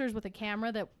taking pictures with a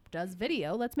camera that does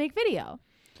video. Let's make video.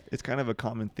 It's kind of a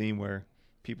common theme where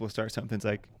people start something. It's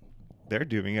like, they're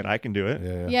doing it. I can do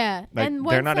it. Yeah. Like, and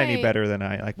they're not any better than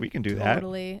I. Like, we can do that.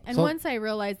 Totally. And So- once I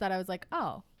realized that, I was like,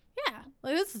 oh, yeah,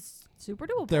 like this is super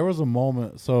doable. There was a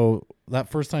moment. So that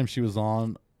first time she was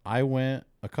on, I went.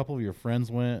 A couple of your friends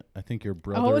went. I think your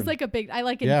brother. Oh, it was and- like a big, I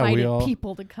like Yeah, we invited all-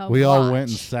 people to come we all watch. went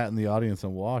and sat in the audience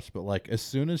and watched. But like as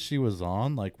soon as she was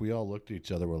on, like we all looked at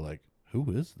each other. We're like,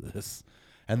 who is this?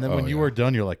 And then Oh, when you yeah. were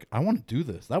done, you're like, I want to do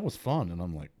this. That was fun. And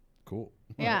I'm like, cool.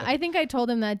 Yeah, I think I told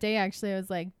him that day, actually. I was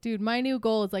like, dude, my new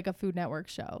goal is like a Food Network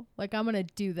show. Like, I'm going to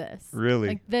do this. Really?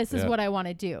 Like, this is Yeah. what I want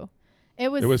to do. It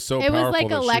was so it was powerful like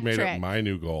that electric. she made it my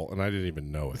new goal, and I didn't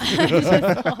even know it. I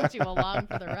just followed you along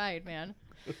for the ride, man.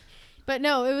 But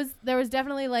no, there was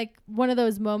definitely like one of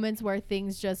those moments where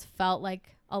things just felt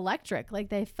like electric. Like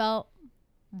they felt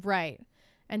right.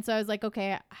 And so I was like,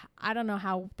 okay, I don't know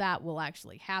how that will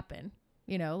actually happen.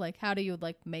 You know, like how do you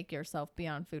like make yourself be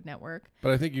on Food Network?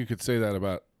 But I think you could say that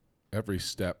about every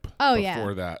step Oh, before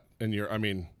yeah. that. And I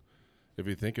mean, if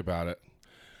you think about it,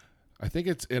 I think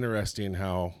it's interesting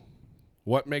how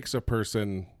what makes a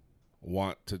person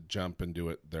want to jump and do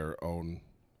it their own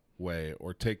way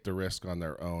or take the risk on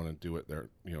their own and do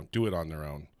it on their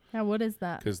own. Yeah, what is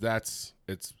that? Because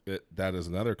that is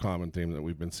another common theme that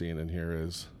we've been seeing in here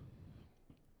is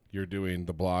you're doing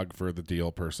the blog for the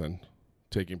deal person,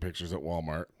 taking pictures at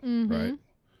Walmart, right?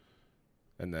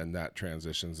 And then that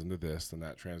transitions into this, and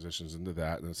that transitions into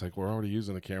that, and it's like we're already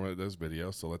using a camera that does video,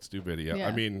 so let's do video. Yeah.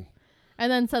 I mean,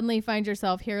 And then suddenly you find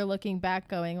yourself here looking back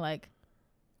going like,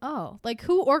 oh, like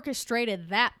who orchestrated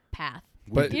that path?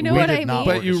 but You know what I mean?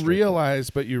 But you realize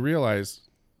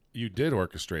you did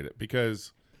orchestrate it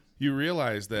because you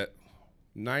realize that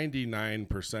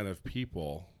 99% of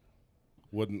people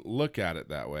wouldn't look at it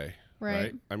that way,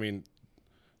 right? I mean,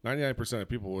 99% of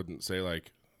people wouldn't say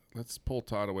like, let's pull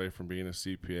Todd away from being a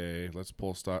CPA.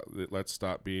 Let's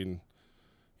stop being.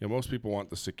 You know, most people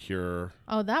want the secure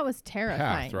Oh, that was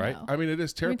terrifying. path, right? though. I mean, it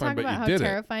is Can we terrifying, talk but about you how did it.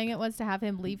 terrifying it was to have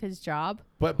him leave his job?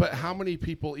 But how many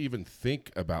people even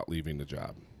think about leaving the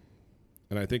job?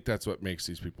 And I think that's what makes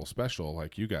these people special,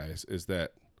 like you guys, is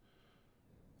that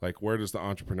like where does the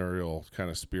entrepreneurial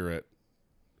kind of spirit,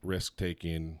 risk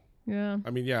taking? Yeah. I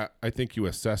mean, yeah, I think you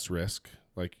assess risk.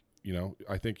 Like, you know,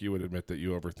 I think you would admit that you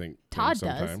overthink Todd things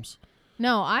does. sometimes.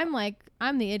 No,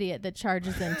 I'm the idiot that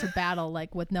charges into battle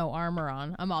like with no armor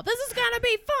on. I'm all, this is gonna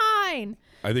be fine.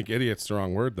 I think idiot's the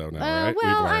wrong word though now, right?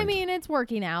 Well, We've I learned. mean, it's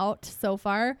working out so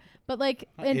far, but like,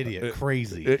 Idiot.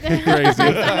 Crazy. crazy.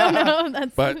 I don't know.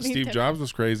 That's But me Steve too. Jobs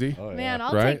was crazy. Oh, yeah. Man,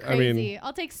 I'll Right? take I mean- crazy.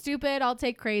 I'll take stupid. I'll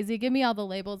take crazy. Give me all the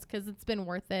labels because it's been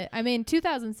worth it. I mean,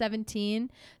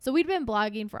 2017. So we'd been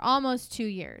blogging for almost 2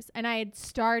 years, and I had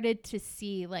started to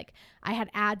see like I had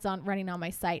ads running on my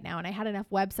site now, and I had enough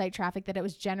website traffic that it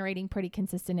was generating pretty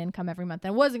consistent income every month.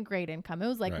 And it wasn't great income. It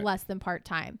was like Right. less than part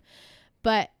time.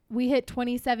 But we hit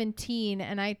 2017,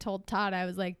 and I told Todd, I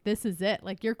was like, this is it.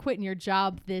 Like, you're quitting your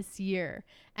job this year.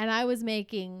 And I was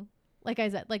making, like I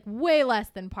said, like way less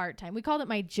than part-time. We called it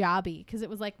my jobby because it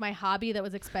was like my hobby that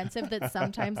was expensive that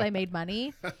sometimes I made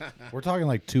money. We're talking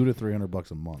like $200 to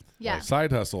 $300 a month. Yeah.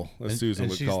 Side hustle, as Susan and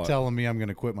would she's call it. telling me I'm going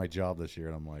to quit my job this year,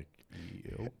 and I'm like,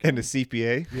 okay. And a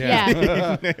CPA.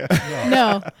 Yeah.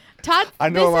 No. Todd, I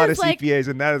know a this lot is of like, CPAs,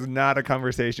 and that is not a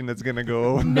conversation that's going to go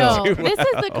over. No, too this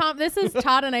is this is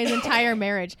Todd and I's entire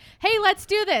marriage. Hey, let's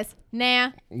do this.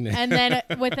 Nah. And then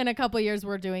within a couple years,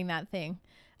 we're doing that thing.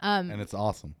 And it's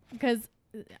awesome. Because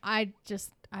I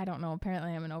don't know.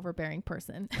 Apparently, I'm an overbearing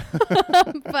person,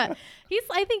 but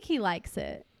I think he likes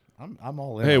it. I'm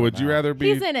all in. Hey, on would you that. rather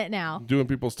be He's in it now. doing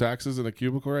people's taxes in a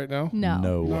cubicle right now?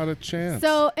 No. Not a chance.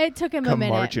 So it took him a Come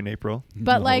minute. March and April.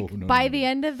 But No, by no. the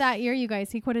end of that year, you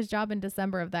guys, he quit his job in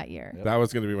December of that year. that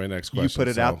was going to be my next question. You put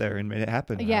it so- out there and made it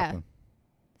happen. Yeah. Happen.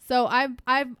 So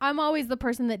I'm always the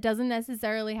person that doesn't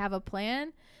necessarily have a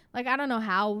plan. Like, I don't know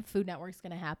how Food Network's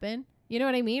going to happen. You know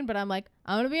what I mean? But I'm like,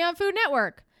 I'm going to be on Food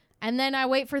Network. And then I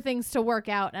wait for things to work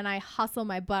out and I hustle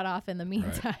my butt off in the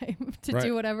meantime to Right.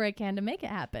 do whatever I can to make it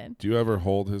happen. Do you ever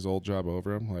hold his old job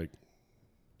over him? Like,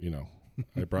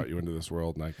 I brought you into this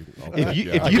world, and If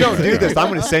you don't do this, I'm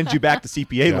going to send you back to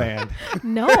CPA land.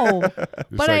 No.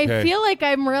 But I hey, feel like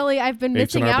I've been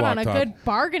missing H&R out on a Block good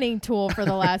bargaining tool for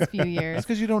the last few years. That's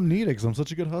because you don't need it. Because I'm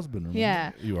such a good husband. Remember?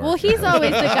 Yeah. You are. Well, he's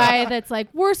always the guy that's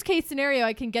like, worst case scenario,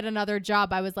 I can get another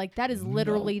job. I was like, that is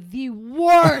literally the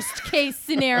worst case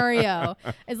scenario.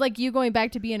 It's like you going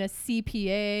back to being a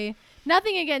CPA.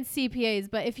 Nothing against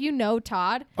CPAs, but if you know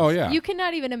Todd, Oh, yeah. you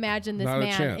cannot even imagine this Not a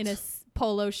man in a chance.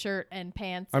 polo shirt and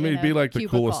pants. I mean, in he'd be a like the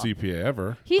cubicle. coolest CPA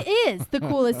ever, He is the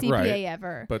coolest CPA Right.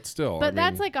 ever. but still. But I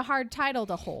that's mean, like a hard title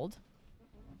to hold.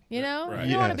 You know? Right.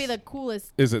 You don't want to be Yes. the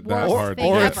coolest. Is it that worst hard to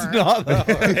thing get? ever. Not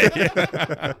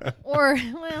though. Or,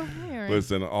 well, you're right.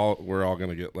 Listen, we're all going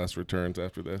to get less returns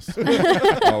after this.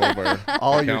 All of our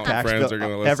All your accountant tax friends bill- are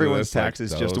going to listen everyone's to this,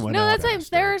 taxes like, just those went No, up.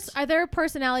 that's why there are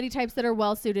personality types that are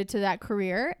well suited to that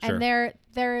career, Sure. and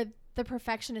they're the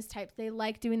perfectionist types. They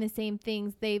like doing the same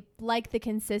things. They like the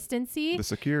consistency The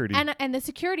security. and the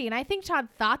security. And I think Todd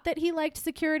thought that he liked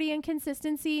security and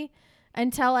consistency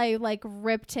until I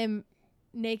ripped him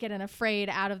naked and afraid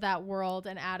out of that world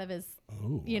and out of his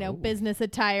business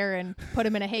attire and put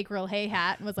him in a Hey Girl Hey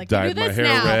hat and was like, you do Dyed my this hair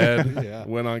now. red. Yeah.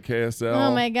 Went on KSL.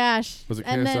 Oh my gosh. Was it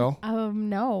And KSL? Then,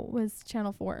 no, it was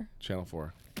Channel 4. Channel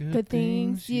 4. Good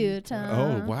things you Tom.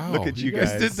 Oh, wow. Look at you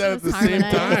guys guys. did that at the It's same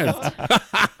harmonized. time.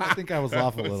 I think I was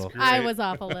off a little. I was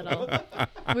off a little.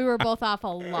 We were both off a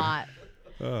lot.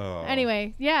 Oh.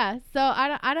 Anyway, yeah. So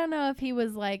I don't know if he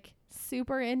was like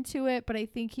super into it, but I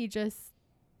think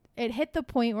it hit the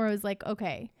point where it was like,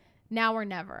 okay, now or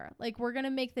never. Like, we're going to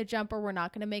make the jump or we're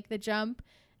not going to make the jump.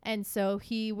 And so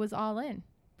he was all in.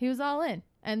 He was all in.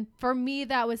 And for me,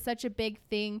 that was such a big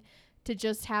thing to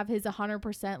just have his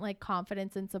 100%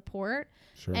 confidence and support.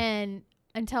 Sure. And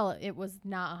until it was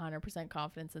not 100%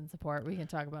 confidence and support. We can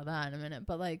talk about that in a minute.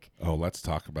 But Oh, let's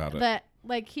talk about it. that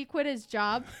he quit his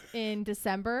job in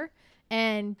December,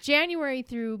 and January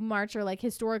through March are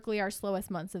historically our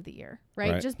slowest months of the year,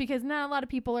 right? Just because not a lot of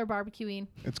people are barbecuing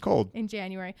It's cold. in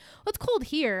January. Well, it's cold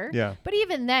here. Yeah. But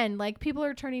even then, people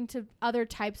are turning to other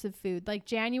types of food. Like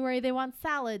January, they want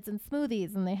salads and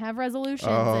smoothies, and they have resolutions.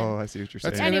 Oh, and I see what you're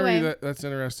That's saying. Anyway. that's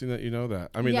interesting that you know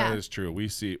that. I mean, Yeah. that is true. We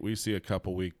see a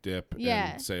couple week dip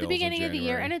yeah, in sales the beginning in of the year,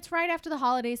 January. and it's right after the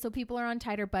holidays, so people are on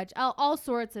tighter budget. All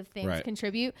sorts of things Right.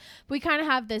 contribute. We kind of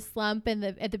have this slump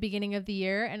at the beginning of the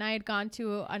year, and I had gone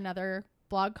to another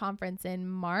blog conference in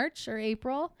March or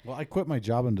April. Well, I quit my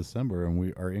job in December,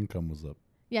 and our income was up.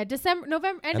 Yeah,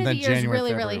 November, end And of the then year is January,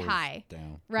 really, February really was high,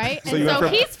 down. right? So and you went so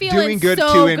from he's feeling doing good so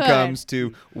two good. incomes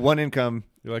to one income.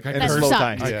 You're like, I And a That slow sucks.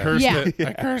 time. I Yeah. cursed Yeah. it.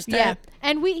 I cursed Yeah, it.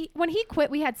 and when he quit,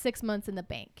 we had 6 months in the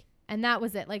bank, and that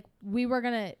was it. We were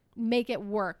gonna make it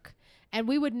work. And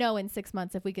we would know in 6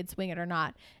 months if we could swing it or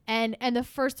not. And the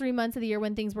first 3 months of the year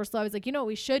when things were slow, I was like, what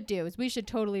we should do is we should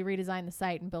totally redesign the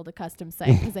site and build a custom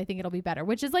site because I think it'll be better,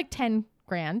 which is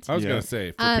 $10,000. I was Yeah. gonna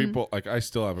say for people I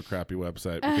still have a crappy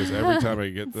website because every time I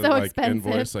get the So expensive.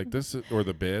 invoice this is, or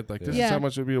the bid this is Yeah. how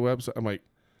much it would be a website. I'm like,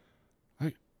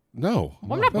 no,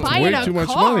 Well, I'm not that's buying way a too much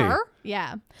car. money.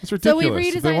 Yeah. That's So we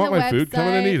ridiculous. If they redesigned want the my food, come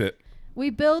in and website. eat it. We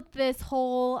built this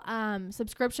whole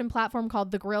subscription platform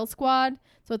called the Grill Squad.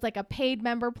 So it's like a paid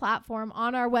member platform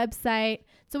on our website.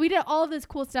 So we did all of this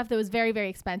cool stuff that was very, very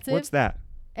expensive. What's that?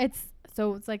 It's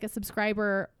like a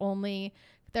subscriber only.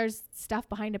 There's stuff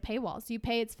behind a paywall. So you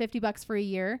pay, it's $50 for a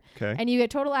year. Okay. And you get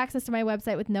total access to my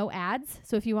website with no ads.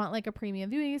 So if you want a premium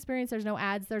viewing experience, there's no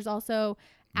ads. There's also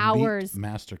hours. Meat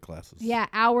master classes. Yeah,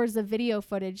 hours of video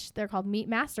footage. They're called meat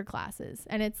master classes.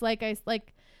 And it's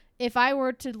if I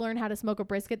were to learn how to smoke a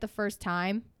brisket the first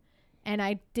time and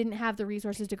I didn't have the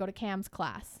resources to go to Cam's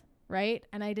class, right?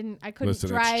 And I couldn't Listen,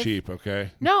 drive. it's cheap, okay?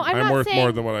 No, I'm not worth saying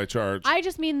more than what I charge. I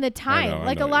just mean the time.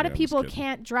 I know A lot you of mean. I'm people just kidding.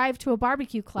 can't drive to a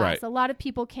barbecue class. Right. A lot of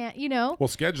people can't, Well,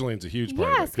 scheduling's a huge part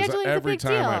Yeah, of it. 'Cause scheduling's a every big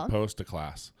time I deal. post a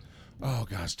class, oh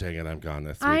gosh, dang it, I'm gone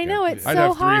this I weekend. know, it's I'd so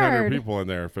have 300 hard. people in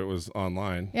there if it was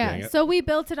online. Dang Yeah. it. So we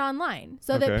built it online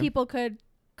so that Okay. people could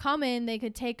come in, they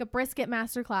could take a brisket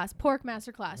masterclass, pork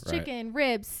masterclass, Right. chicken,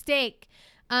 ribs, steak.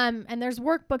 And there's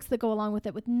workbooks that go along with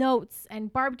it with notes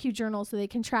and barbecue journals so they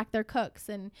can track their cooks.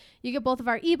 And you get both of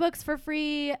our ebooks for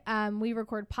free. We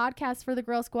record podcasts for the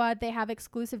Grill Squad. They have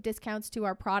exclusive discounts to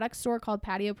our product store called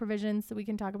Patio Provisions that we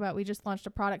can talk about. We just launched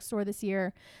a product store this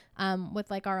year with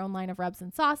like our own line of rubs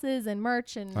and sauces and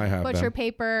merch and I have butcher them.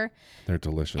 paper. They're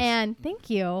delicious. And thank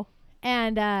you.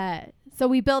 And so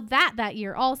we built that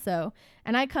year also.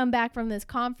 And I come back from this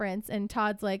conference and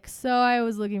Todd's like, so I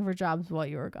was looking for jobs while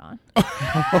you were gone.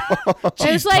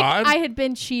 It was like Todd. I had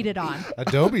been cheated on.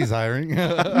 Adobe's hiring.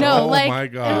 No, Oh like my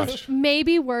it was gosh.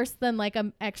 maybe worse than like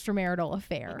an extramarital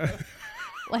affair.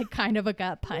 Like kind of a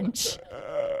gut punch.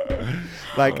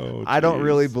 Like, Oh, I don't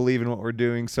really jeez. believe in what we're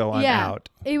doing, so I'm out.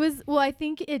 It was, well, I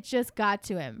think it just got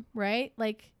to him, right?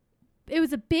 Like it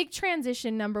was a big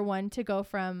transition, number one, to go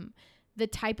from the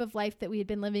type of life that we had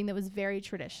been living that was very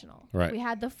traditional. Right. We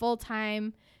had the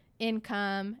full-time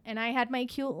income and I had my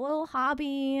cute little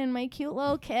hobby and my cute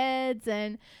little kids,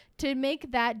 and to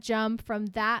make that jump from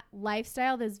that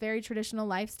lifestyle, this very traditional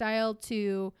lifestyle,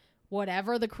 to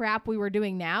whatever the crap we were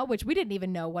doing now, which we didn't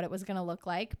even know what it was going to look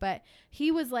like, but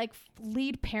he was like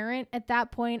lead parent at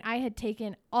that point. I had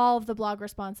taken all of the blog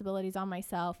responsibilities on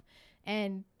myself,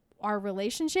 and our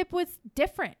relationship was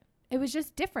different. It was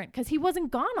just different because he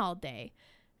wasn't gone all day.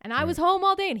 And I was home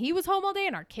all day and he was home all day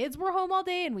and our kids were home all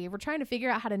day and we were trying to figure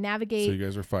out how to navigate. So you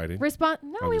guys are fighting. No,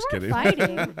 I'm we just weren't kidding.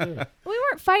 fighting. We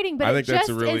weren't fighting, but I it think just that's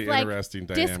a really is like interesting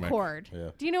dynamic. discord. Yeah.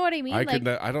 Do you know what I mean?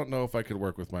 I don't know if I could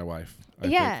work with my wife. I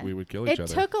think we would kill each it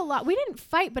other. took a lot. We didn't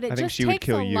fight, but it I think just she would takes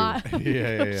kill a you. lot. Of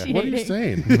Yeah. What are you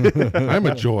negotiating. saying? I'm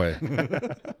a joy.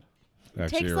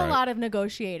 Actually, Takes you're a right. lot of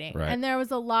negotiating. Right. And there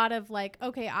was a lot of like,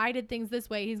 okay, I did things this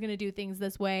way, he's going to do things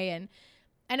this way, and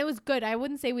it was good. I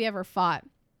wouldn't say we ever fought.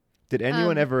 Did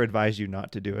anyone ever advise you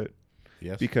not to do it?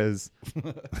 Yes. Because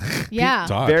Yeah.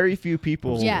 Todd. very few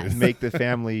people Yes. make the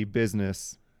family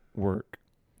business work.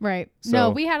 Right. So- No,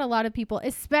 we had a lot of people,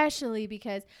 especially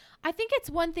because I think it's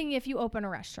one thing if you open a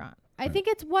restaurant. I think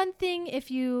it's one thing if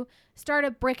you start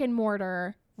a brick and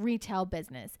mortar retail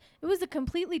business. It was a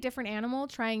completely different animal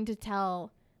trying to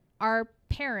tell our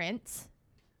parents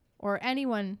or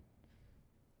anyone,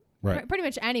 Right. pretty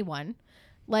much anyone,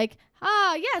 like,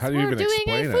 yes, How do you we're even doing a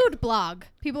explain it? food blog.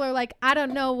 People are like, I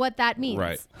don't know what that means.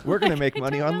 Right. We're going to make I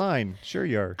money don't know. online. Sure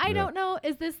you are. I don't know.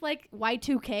 Is this like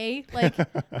Y2K? Like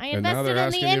I And now invested they're in the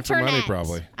asking you for internet. money,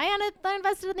 probably. I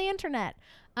invested in the internet.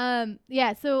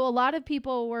 Yeah. So a lot of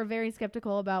people were very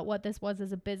skeptical about what this was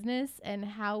as a business and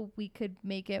how we could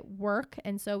make it work.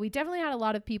 And so we definitely had a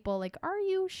lot of people like, "Are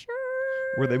you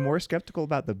sure?" Were they more skeptical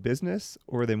about the business,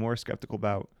 or were they more skeptical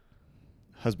about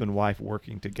husband and wife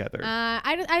working together?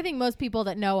 I think most people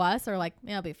that know us are like,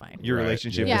 "Yeah, I'll be fine." Your Right.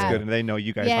 relationship Yeah. is good, and they know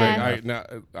you guys Yeah. very enough.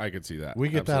 I could see that. We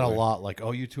get that Absolutely. a lot. Like,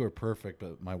 oh, you two are perfect,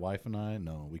 but my wife and I,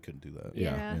 no, we couldn't do that.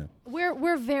 Yeah. Yeah.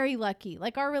 We're very lucky.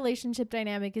 Like our relationship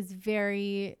dynamic is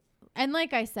very, and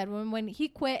like I said, when he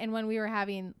quit and when we were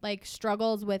having like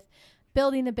struggles with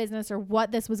building the business or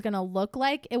what this was going to look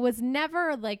like, it was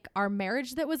never like our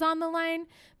marriage that was on the line,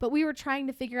 but we were trying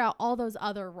to figure out all those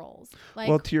other roles. Like,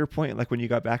 Well, to your point, like when you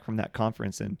got back from that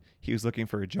conference and he was looking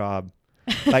for a job,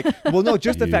 like, well, no,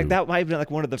 just the You, fact that might have been like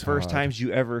one of the first Todd. times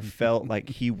you ever felt like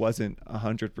he wasn't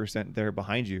 100% there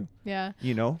behind you, yeah.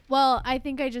 you know? Well, I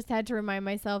think I just had to remind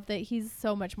myself that he's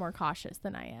so much more cautious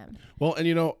than I am. Well, and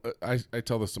you know, I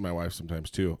tell this to my wife sometimes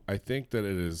too. I think that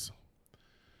it is,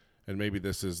 and maybe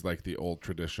this is like the old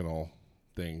traditional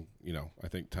thing, you know, I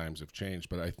think times have changed,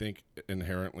 but I think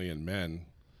inherently in men,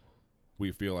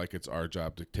 we feel like it's our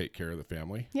job to take care of the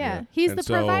family. Yeah. He's And the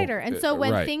so, provider. And so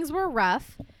when right. things were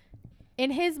rough,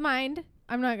 in his mind,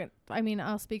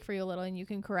 I'll speak for you a little and you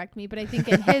can correct me, but I think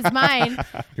in his mind,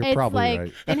 You're it's probably like,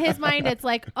 right. in his mind, it's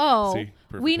like, oh, See?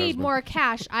 Perfect we need husband. more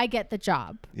cash. I get the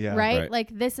job. Yeah. Right? Right. Like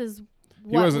this is He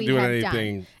what wasn't we doing had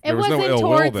anything. done. There It was no wasn't ill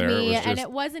will towards there. me, It was and just,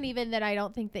 it wasn't even that I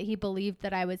don't think that he believed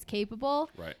that I was capable.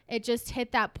 right. It just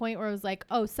hit that point where it was like,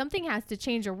 oh, something has to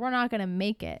change or we're not going to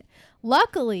make it.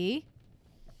 Luckily,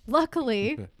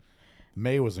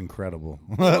 May was incredible.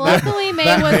 May was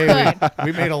good.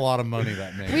 We made a lot of money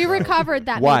that May. We recovered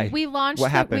that. Why? We launched.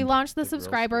 What happened? We launched the The Grill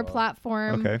subscriber Squad.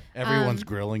 platform. Okay. Everyone's Um,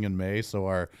 grilling in May, so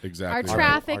our Our Exactly.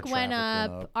 traffic Our went traffic up.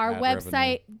 went up, Our ad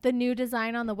website, revenue. the new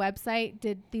design on the website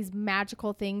did these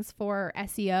magical things for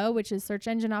SEO, which is search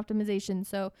engine optimization.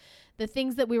 So the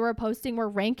things that we were posting were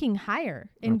ranking higher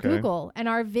in Okay. Google, and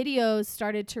our videos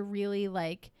started to really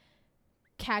like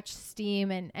catch steam,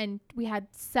 and we had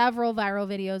several viral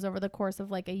videos over the course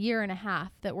of like a year and a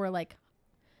half that were like,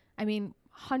 I mean,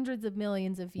 hundreds of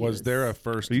millions of views. Was there a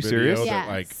first Are you video serious? that Yes.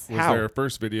 like was How? there a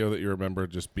first video that you remember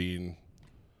just being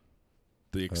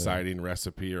the exciting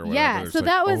recipe or whatever? Yeah, It's so like,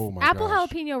 that was oh my apple gosh.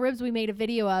 jalapeno ribs we made a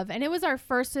video of, and it was our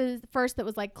first that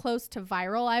was like close to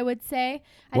viral, I would say.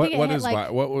 I think it What hit is like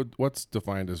what's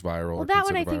defined as viral? well, or that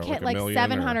one I considered think viral? hit a like million or-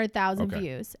 700,000 Okay.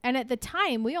 views. And at the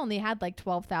time, we only had like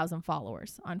 12,000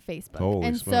 followers on Facebook. Holy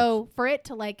and smokes. so for it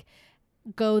to like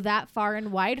go that far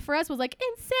and wide for us was like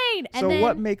insane. And So then,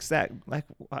 what makes that like?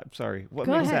 I'm sorry. What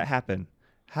Go makes ahead. that happen?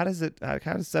 How does it? How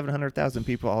does 700,000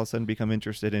 people all of a sudden become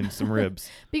interested in some ribs?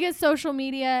 because social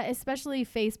media, especially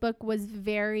Facebook, was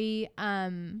very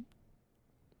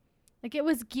like it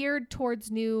was geared towards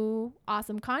new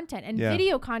awesome content, and Yeah.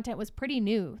 video content was pretty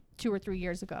new 2 or 3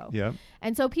 years ago. Yeah.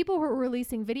 And so people who were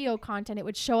releasing video content, it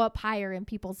would show up higher in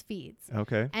people's feeds.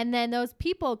 Okay. And then those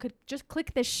people could just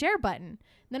click this share button.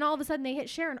 And then all of a sudden they hit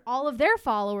share, and all of their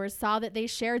followers saw that they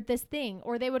shared this thing,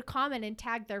 or they would comment and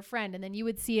tag their friend. And then you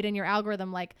would see it in your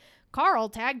algorithm like, Carl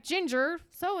tagged Ginger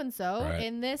so-and-so Right.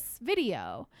 in this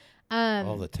video.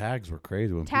 Oh, the tags were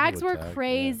crazy. When people Tags would were tag, yeah.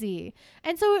 crazy.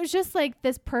 And so it was just like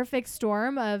this perfect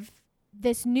storm of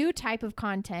this new type of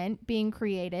content being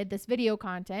created, this video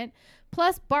content,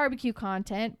 plus barbecue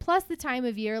content, plus the time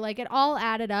of year. Like it all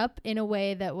added up in a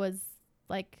way that was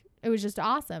like, it was just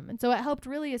awesome. And so it helped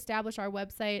really establish our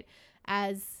website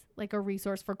as like a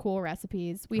resource for cool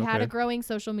recipes. We had Okay. a growing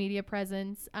social media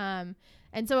presence.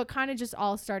 And so it kind of just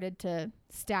all started to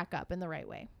stack up in the right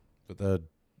way. But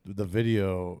the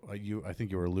video I think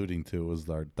you were alluding to was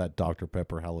that Dr.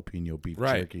 Pepper jalapeno beef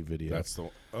Right. jerky video. That's the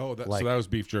so Like- that was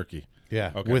beef jerky.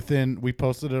 Yeah. Okay. We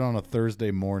posted it on a Thursday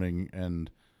morning,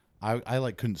 and I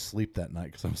like couldn't sleep that night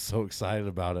because I'm so excited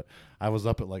about it. I was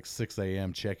up at like 6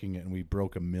 a.m. checking it, and we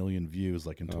broke 1 million views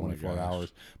like in Oh my 24 gosh.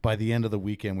 hours. By the end of the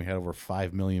weekend, we had over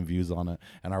 5 million views on it,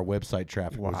 and our website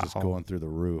traffic was just Wow. going through the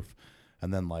roof.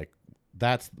 And then like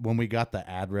that's when we got the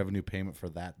ad revenue payment for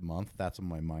that month. That's when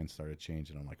my mind started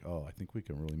changing. I'm like, oh, I think we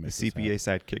can really The make this CPA happen.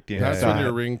 side kicked in. That's Yeah. when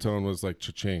your ringtone was like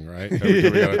cha-ching, right? Every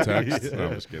time we got a text. No,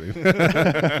 I'm just kidding.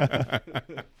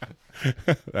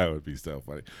 That would be so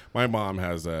funny. My mom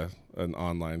has an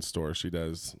online store. She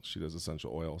does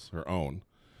essential oils, her own.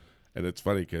 And it's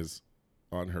funny because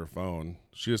on her phone,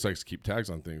 she just likes to keep tags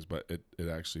on things, but it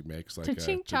actually makes like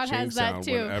Cha-ching. a Todd cha-ching has that sound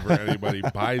too. whenever anybody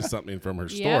buys something from her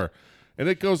Yep. store. And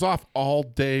it goes off all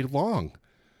day long.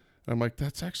 I'm like,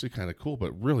 that's actually kind of cool,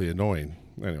 but really annoying.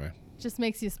 Anyway. Just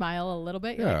makes you smile a little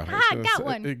bit. You're Yeah. like, I was I gonna got say-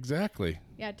 one. Exactly.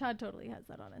 Yeah, Todd totally has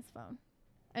that on his phone.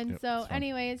 And Yep, so it's fun.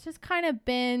 anyway, it's just kind of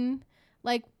been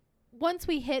like once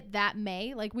we hit that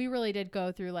May, like we really did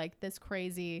go through like this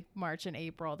crazy March and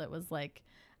April that was like,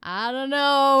 I don't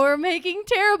know, we're making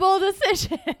terrible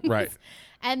decisions. Right.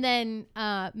 And then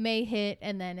May hit,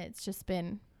 and then it's just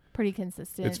been pretty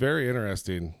consistent. It's very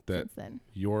interesting that since then.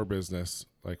 your business,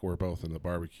 like we're both in the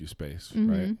barbecue space, Mhm.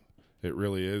 right? It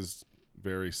really is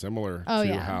very similar Oh to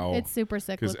yeah, how, it's super because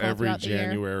cyclical every throughout the year.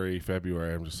 January,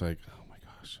 February, I'm just like, oh my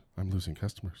gosh, I'm losing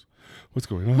customers. What's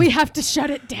going on? We have to shut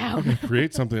it down.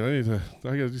 Create something. I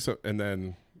gotta do something. And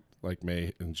then like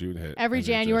May and June hit. Every and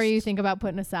you're January, you just- think about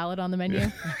putting a salad on the menu.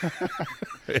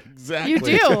 exactly. You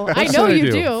do. I That's know what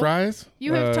you do. Fries.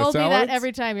 You have told me that salads,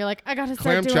 every time. You're like, I gotta start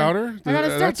clam doing. chowder. I gotta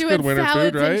start That's doing good winter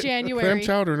salads food, right? in January. Clam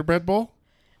chowder in a bread bowl.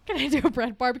 Can I do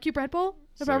a barbecue bread bowl?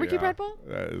 A So, barbecue yeah, bread bowl?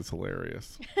 That is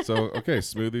hilarious. So okay,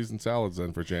 smoothies and salads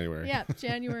then for January. Yeah,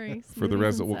 January. For the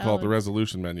we'll call it the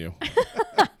resolution menu.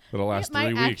 That'll last It might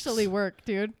 3 weeks. actually work,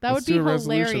 dude. That Let's would be do a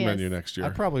resolution hilarious. menu next year. I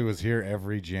probably was here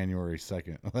every January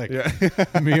 2nd. Like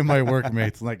Yeah. me and my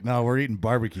workmates, like, no, we're eating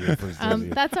barbecue the first day of the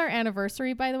year. That's our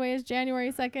anniversary, by the way, is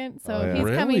January 2nd. So Oh, yeah. he's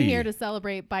coming Really? here to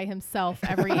celebrate by himself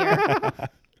every year.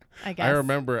 I guess. I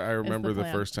remember the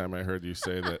plan. first time I heard you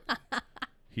say that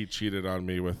he cheated on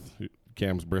me with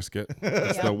Cam's brisket.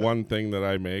 That's the one thing that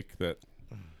I make that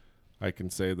I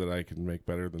can say that I can make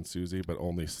better than Susie, but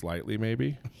only slightly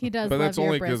maybe. He does. But love that's your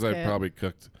only because I brisket. probably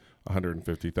cooked And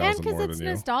 150,000 because more it's than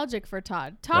you. nostalgic for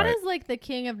Todd. Todd Right. is like the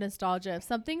king of nostalgia. If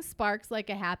something sparks like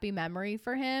a happy memory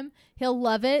for him, he'll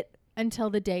love it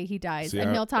until the day he dies. See,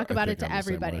 and he'll talk I about it think to I'm the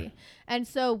same everybody. way. And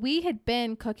so we had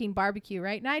been cooking barbecue,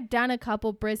 right? And I'd done a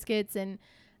couple briskets, and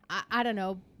I don't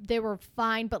know, they were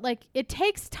fine. But like it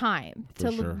takes time For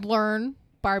to sure. learn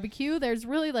barbecue. There's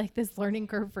really like this learning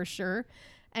curve for sure.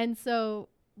 And so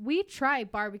we try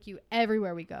barbecue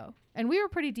everywhere we go. And we were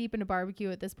pretty deep into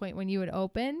barbecue at this point when you had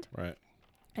opened. Right.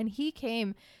 And he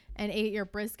came and ate your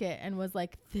brisket and was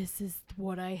like, this is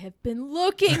what I have been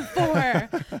looking for.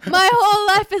 My whole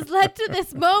life has led to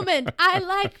this moment. I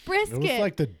like It brisket. was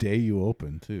like the day you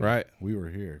opened, too. Right. We were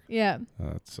here. yeah.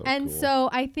 That's so And cool. so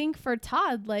I think for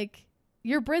Todd, like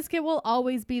your brisket will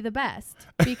always be the best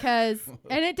because,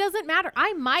 and it doesn't matter.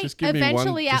 I might Just give me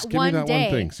eventually just at give me one that day,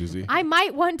 one thing, Susie. I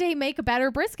might one day make a better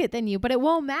brisket than you, but it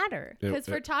won't matter because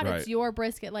for Todd, right. it's your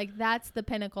brisket. Like that's the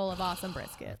pinnacle of awesome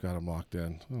brisket. Got him locked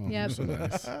in. Oh, Yep. so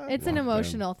nice. It's an Locked in.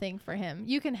 emotional thing for him.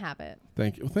 You can have it.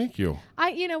 Thank you. Thank you.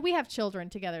 We have children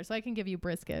together, so I can give you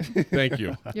brisket. Thank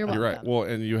you. You're right. welcome. Well,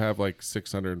 and you have like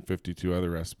 652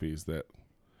 other recipes that,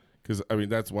 because I mean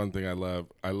that's one thing I love.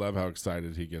 I love how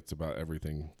excited he gets about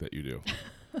everything that you do.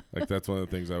 Like that's one of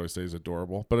the things I always say is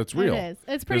adorable, but it's real. It is.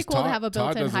 It's pretty 'Cause cool to have a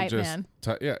Todd built-in doesn't hype just-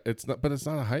 man. Yeah, it's not, but it's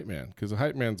not a hype man because a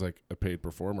hype man's like a paid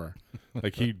performer.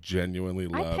 Like he genuinely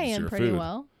I loves pay him your pretty food.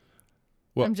 well.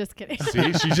 Well, I'm just kidding.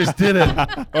 See, she just did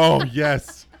it. Oh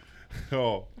yes.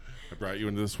 Oh, I brought you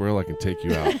into this world. I can take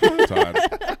you out,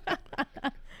 Todd.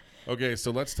 Okay,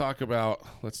 so let's talk about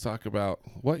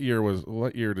what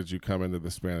year did you come into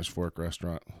the Spanish Fork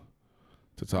restaurant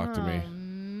to talk to me? Oh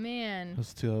man, It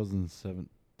was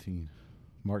 2017,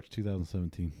 March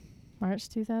 2017. March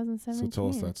 2017. So tell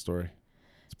us that story.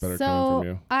 It's better so coming from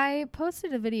you. I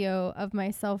posted a video of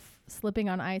myself slipping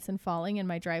on ice and falling in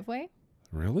my driveway.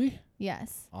 Really?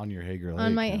 Yes. On your Hager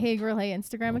On my account. Hager Hay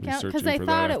Instagram I'll be account because searching I for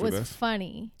that thought it after was this.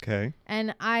 funny. Okay.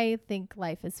 And I think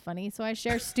life is funny. So I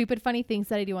share stupid, funny things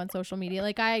that I do on social media.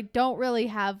 Like I don't really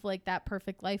have like that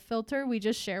perfect life filter. We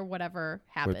just share whatever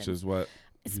happens. Which is what.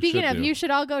 Speaking of, do. you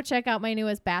should all go check out my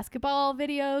newest basketball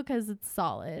video because it's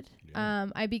solid.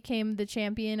 I became the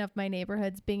champion of my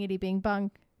neighborhood's Bingity Bing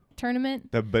Bong tournament.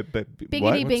 Bingity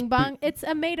What? Bing Bong. It's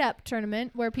a made-up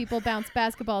tournament where people bounce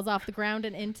basketballs off the ground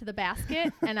and into the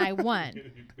basket, and I won.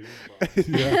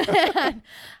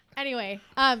 Anyway,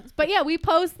 but yeah, we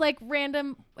post like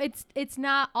random. It's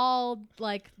not all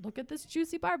like look at this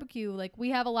juicy barbecue. Like we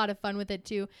have a lot of fun with it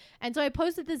too. And so I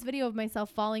posted this video of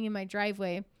myself falling in my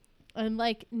driveway. And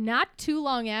like not too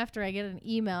long after, I get an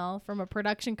email from a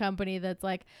production company that's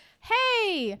like,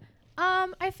 "Hey, I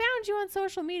found you on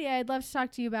social media. I'd love to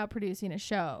talk to you about producing a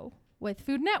show with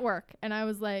Food Network." And I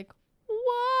was like,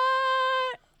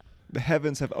 "What?" The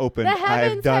heavens have opened. The I've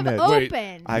heavens done have it.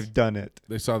 opened. I've done it.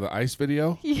 They saw the ice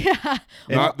video, Yeah.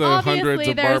 not the Obviously, hundreds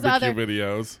of there's barbecue other-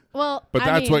 videos. Well, But I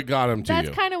that's mean, what got him to that's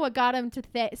you. kind of what got him to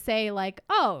say like,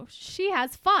 "Oh, she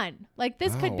has fun. Like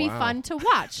this Oh, could be wow. fun to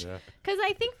watch." Yeah. Because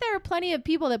I think there are plenty of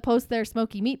people that post their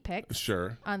smoky meat pics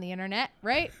Sure. on the internet,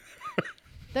 right?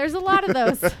 There's a lot of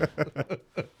those.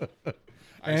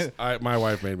 My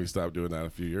wife made me stop doing that a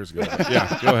few years ago.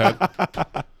 Yeah, go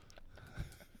ahead.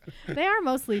 They are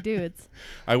mostly dudes.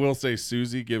 I will say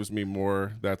Susie gives me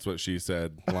more "that's what she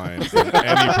said" lines than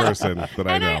any person that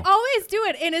I And know. I always do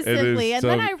it innocently, and so-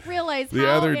 then I realize The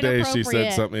how other day she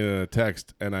inappropriate. said something in a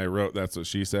text and I wrote "that's what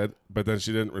she said," but then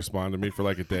she didn't respond to me for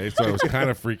like a day, so I was kind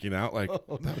of freaking out like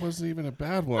that wasn't even a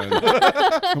bad one.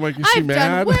 I'm like, is she I've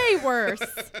mad? done way worse.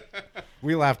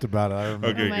 We laughed about it. I remember.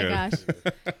 Okay, Oh my good.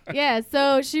 gosh. Yeah,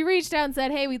 so she reached out and said,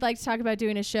 "Hey, we'd like to talk about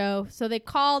doing a show." So they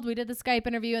called, we did the Skype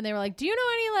interview, and they were like, "Do you know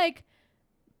any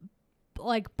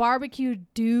like barbecue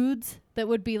dudes that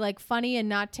would be like funny and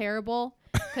not terrible?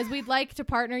 Because we'd like to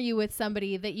partner you with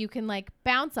somebody that you can like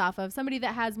bounce off of, somebody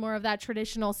that has more of that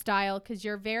traditional style, because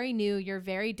you're very new, you're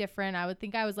very different." I would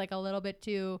think I was like a little bit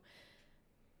too,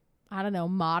 I don't know,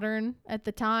 modern at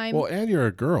the time. Well, and you're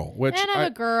a girl, which and I'm a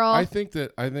girl. I think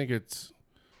it's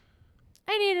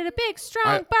I needed a big,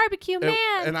 strong barbecue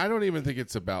man. and I don't even think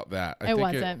it's about that. I It think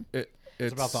wasn't.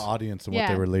 It's about the audience and Yeah.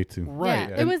 what they relate to. Right. Yeah,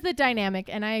 And- it was the dynamic,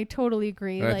 and I totally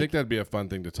agree. And Like, I think that'd be a fun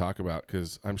thing to talk about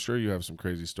because I'm sure you have some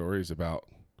crazy stories about,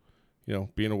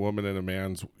 being a woman in a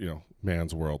man's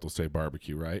world. We'll say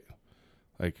barbecue, right?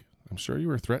 Like I'm sure you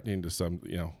were threatening to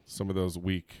some of those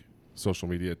weak social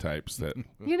media types that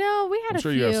we had I'm a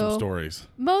sure few. you have some stories.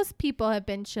 Most people have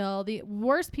been chill. The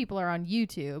worst people are on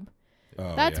YouTube.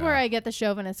 Oh, That's yeah. where I get the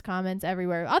chauvinist comments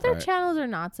everywhere. Other Right. channels are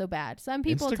not so bad. Some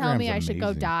people tell me I Instagram's should go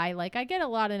amazing. die. Like I get a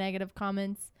lot of negative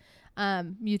comments.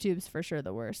 YouTube's for sure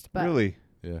the worst. But Really?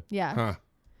 Yeah. yeah, Huh.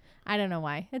 I don't know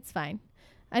why. It's fine.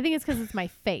 I think it's because it's my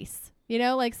face.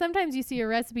 Like sometimes you see a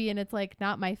recipe and it's like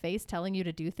not my face telling you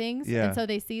to do things. Yeah. And so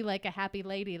they see like a happy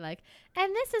lady like, and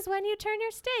this is when you turn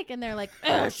your steak. And they're like,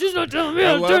 she's not telling me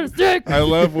how to turn a steak. I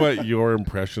love what your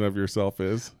impression of yourself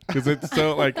is because it's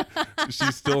so like she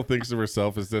still thinks of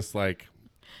herself as this like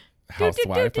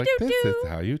housewife. Like this is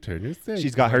how you turn your steak.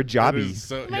 She's got her It jobby. is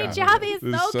so- My yeah. jobby is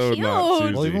It so not cute. Susie.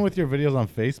 Well, even with your videos on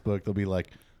Facebook, they'll be like,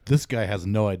 this guy has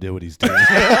no idea what he's doing.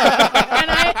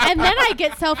 And then I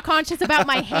get self-conscious about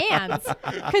my hands,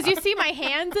 because you see my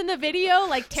hands in the video,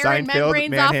 like tearing Seinfeld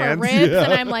membranes man off hands. of ribs,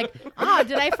 and I'm like,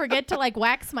 did I forget to like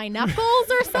wax my knuckles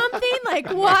or something? Like,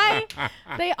 why?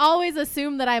 They always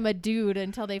assume that I'm a dude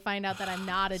until they find out that I'm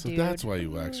not a So dude. that's why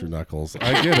you wax your knuckles.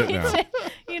 I get it now.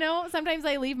 You know, sometimes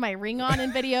I leave my ring on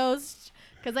in videos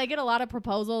because I get a lot of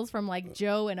proposals from like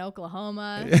Joe in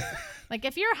Oklahoma. Like,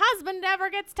 if your husband ever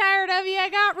gets tired of you, I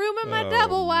got room in my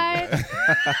double wide.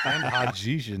 And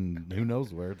Hajish and who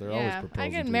knows where. They're always proposing. I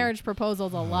get to you. marriage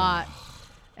proposals a lot.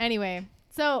 Anyway,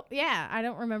 so yeah, I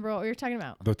don't remember what we were talking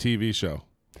about. The TV show.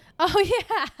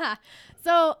 Oh yeah.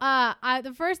 So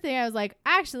the first thing I was like,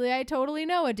 actually, I totally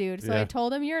know a dude. So I Yeah.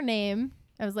 told him your name.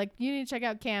 I was like, you need to check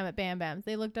out Cam at Bam Bams.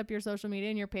 They looked up your social media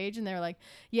and your page, and they were like,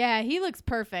 yeah, he looks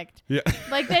perfect. Yeah.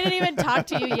 Like, they didn't even talk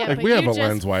to you yet. Like, but we you have a just,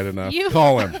 lens wide enough. You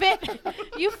Call him.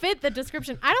 you fit the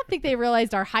description. I don't think they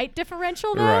realized our height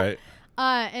differential though. Right.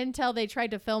 Until they tried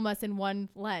to film us in one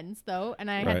lens though, and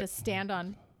I had Right. to stand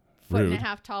on foot and a Rude.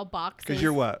 half tall boxes. Because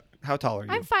you're what? How tall are you?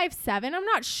 I'm 5'7". I'm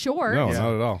not short. No, Yeah.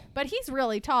 not at all. But he's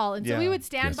really tall. And so Yeah. we would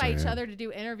stand Yes, by I each am. other to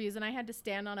do interviews, and I had to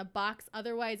stand on a box.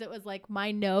 Otherwise, it was like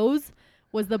my nose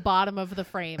was the bottom of the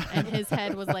frame, and his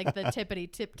head was like the tippity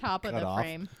tip top of Cut the off.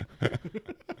 frame.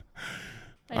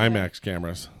 Anyway, IMAX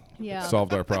cameras Yeah.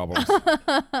 solved our problems.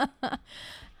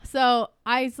 So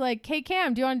I was like, hey,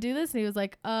 Cam, do you want to do this? And he was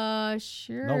like,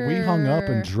 sure. No, we hung up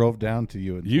and drove down to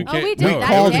you. And You Oh, can't. we did no,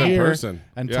 that it was day. in person.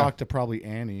 and Yeah. talked to probably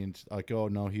Annie and like, oh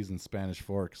no, he's in Spanish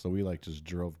Fork. So we like just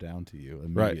drove down to you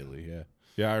immediately. Yeah.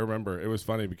 Yeah, I remember. It was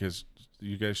funny because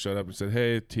you guys showed up and said,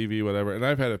 "Hey, TV, whatever." And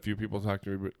I've had a few people talk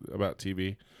to me about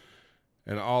TV,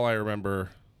 and all I remember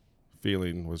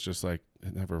feeling was just like,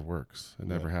 "It never works. It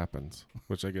never happens."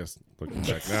 Which I guess, looking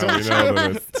back now, we know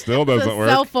that it still It's doesn't a work.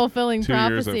 self-fulfilling 2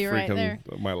 years of prophecy right there.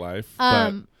 freaking my life.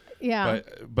 Yeah.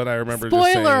 But I remember. just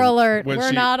Spoiler saying, alert, when we're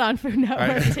she- not on Food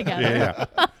Network together.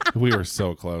 Yeah. We were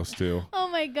so close too. Oh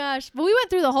my gosh. But we went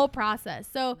through the whole process.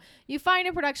 So you find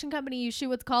a production company, you shoot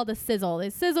what's called a sizzle. The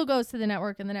sizzle goes to the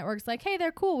network, and the network's like, hey,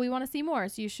 they're cool. We want to see more.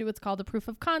 So you shoot what's called a proof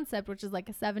of concept, which is like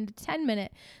a 7 to 10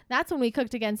 minute. That's when we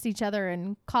cooked against each other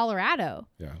in Colorado.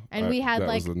 Yeah. And we had that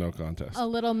like was the no contest. a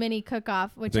little mini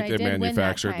cook-off, which I I think they did win that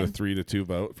manufactured time. the 3-2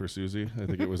 vote for Susie. I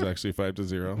think it was actually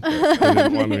 5-0. They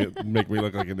didn't want to make me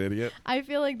look like an idiot. I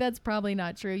feel like that's probably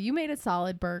not true. You made a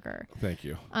solid burger. Thank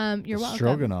you. You're welcome.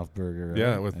 Stroganoff burger. Right?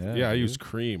 Yeah, I dude. used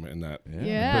cream in that.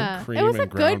 Yeah, Put cream it was a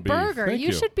and ground good beef. burger. Thank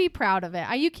You should be proud of it.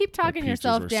 You keep My talking peaches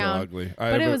yourself were down. So ugly.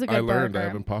 but it was a good I learned burger. I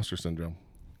have imposter syndrome.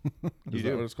 Is You that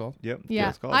do. what it's called? Yep. Yeah,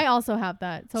 That's called. I also have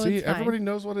that. So See, it's fine. everybody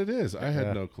knows what it is. I had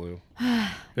Yeah. no clue. Yeah.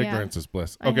 Ignorance is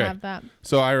bliss. I Okay. have that.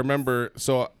 So I remember.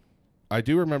 So I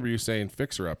do remember you saying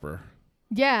Fixer Upper.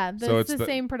 Yeah, So it's it's the the-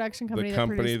 same production company,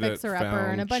 company that produced that Fixer Upper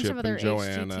and a found bunch Chip of other and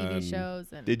Joanna HGTV and- shows.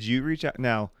 And Did you reach out?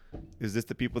 Now, is this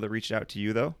the people that reached out to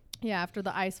you though? yeah, after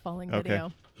the ice falling Okay.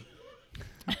 video.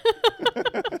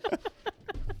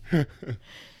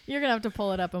 You're gonna have to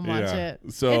pull it up and watch Yeah.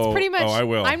 it. So- it's pretty much. oh, I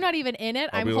will. I'm not even in it.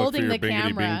 I'll I'm be looking holding for the your bingity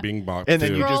camera. Bing, bing box And then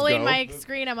too. you just Scrolling go. my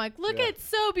screen, I'm like, look, Yeah. it's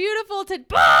so beautiful to,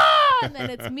 and then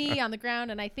it's me on the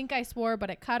ground, and I think I swore, but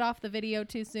it cut off the video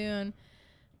too soon.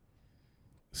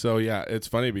 So yeah, it's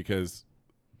funny because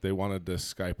they wanted to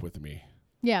Skype with me.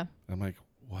 Yeah, I'm like,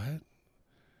 what?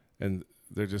 And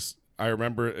they're just. I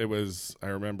remember it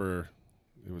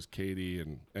was Katie,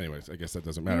 and anyways, I guess that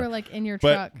doesn't you matter. were like in your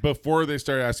But truck. before they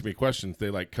started asking me questions, they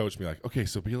like coached me like, okay,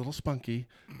 so be a little spunky.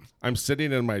 I'm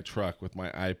sitting in my truck with my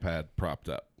iPad propped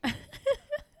up.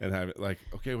 And have it like,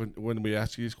 okay, when we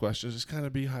ask you these questions, just kind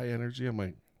of be high energy. I'm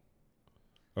like,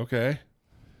 okay.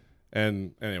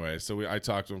 And anyway, so I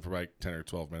talked to him for like 10 or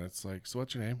 12 minutes. Like, so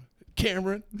what's your name?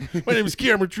 Cameron. My name is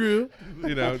Cameron True.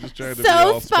 You know, just trying to be So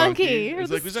all spunky. It's You're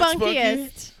the like, was that spunky?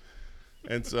 spunkiest.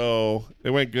 And so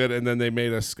it went good. And then they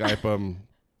made us Skype them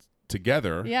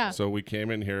together. Yeah. So we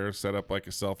came in here, set up like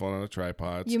a cell phone on a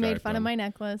tripod. You made Skyped fun of them. my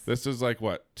necklace. This is like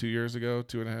what, 2 years ago,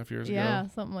 2.5 years Yeah, ago?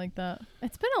 something like that.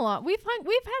 It's been a lot. We've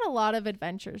had a lot of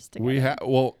adventures together. We had,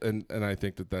 well, and I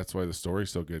think that's why the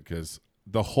story's so good because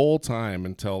the whole time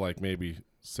until like maybe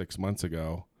 6 months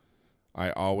ago, I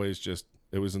always just,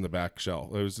 it was in the back shell.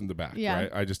 It was in the back, Yeah.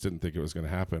 right? I just didn't think it was going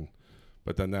to happen.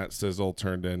 But then that sizzle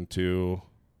turned into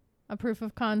a proof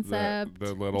of concept,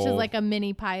 the which little, is like a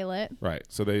mini pilot. right.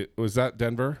 So was that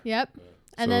Denver? Yep.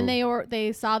 And then So-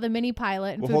 they saw the mini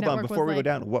pilot. And Well, Food hold on. Network Before was we go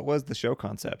like, down, what was the show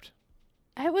concept?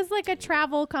 It was like a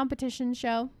travel competition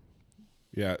show.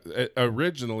 Yeah.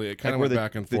 Originally, it kind Like of where went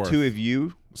back and forth. The two of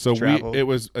you. So traveled? it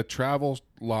was a travel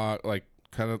lot, like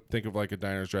kind of think of like a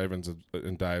diners, drive-ins,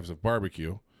 and dives of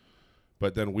barbecue.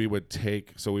 But then we would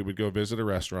we would go visit a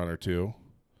restaurant or two,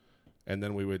 and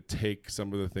then we would take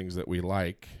some of the things that we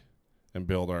like and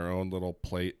build our own little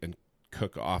plate and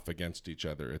cook off against each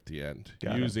other at the end,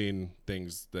 using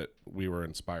things that we were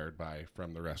inspired by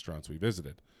from the restaurants we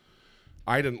visited.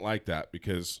 I didn't like that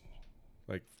because,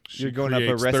 like, you're going up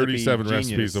a recipe 37 genius.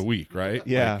 recipes a week, right?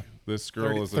 Yeah. Like, this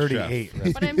girl is a 38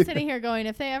 chef. But I'm sitting here going,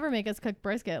 if they ever make us cook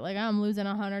brisket, like I'm losing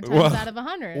 100 times out of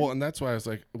 100. Well, and that's why I was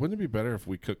like, wouldn't it be better if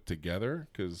we cooked together?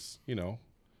 Because, you know,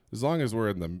 as long as we're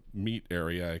in the meat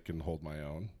area, I can hold my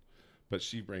own. But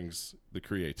she brings the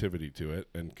creativity to it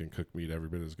and can cook meat every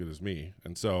bit as good as me.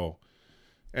 And so,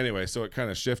 anyway, so it kind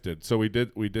of shifted. So we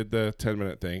did the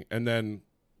 10-minute thing, and then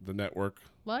the network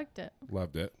Liked it.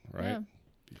 loved it, right? Yeah.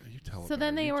 You tell it. So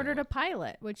then they ordered a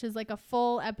pilot, which is like a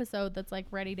full episode that's like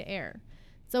ready to air.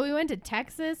 So we went to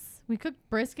Texas. We cooked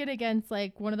brisket against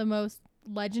like one of the most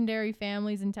legendary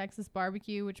families in Texas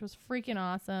barbecue, which was freaking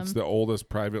awesome. It's the oldest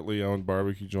privately owned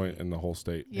barbecue joint in the whole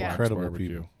state. Yeah. Black's Incredible barbecue.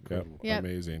 people. Incredible. Yep.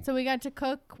 Amazing. So we got to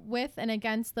cook with and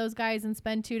against those guys and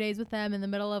spend 2 days with them in the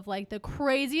middle of like the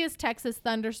craziest Texas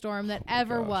thunderstorm that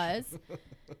ever was.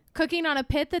 Cooking on a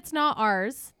pit that's not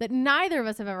ours, that neither of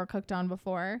us have ever cooked on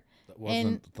before. That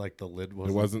wasn't like the lid wasn't.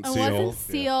 It wasn't It sealed. wasn't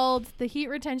sealed. The heat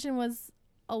retention was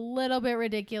a little bit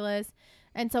ridiculous.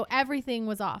 And so everything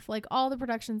was off. Like all the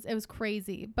productions, it was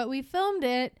crazy. But we filmed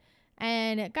it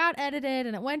and it got edited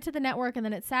and it went to the network and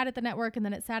then it sat at the network and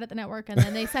then it sat at the network and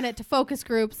then they sent it to focus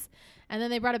groups and then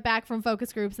they brought it back from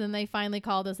focus groups and they finally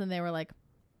called us and they were like,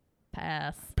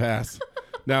 pass.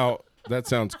 Now, that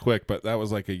sounds quick, but that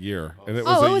was like a year. And it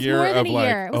Oh, was it a was year more than of a like,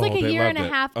 year. It was like a they year and loved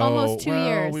a it. half, almost 2 well,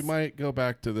 years. We might go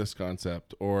back to this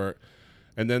concept.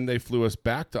 And then they flew us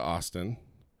back to Austin.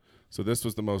 So this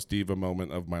was the most diva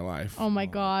moment of my life. Oh my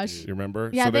gosh. You remember?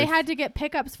 Yeah, So they had to get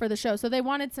pickups for the show. So they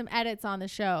wanted some edits on the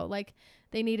show. Like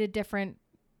they needed different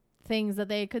things that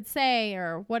they could say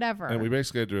or whatever. And we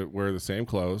basically had to wear the same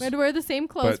clothes. We had to wear the same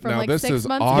clothes But from now like this 6 is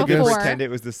months August. before. Pretend it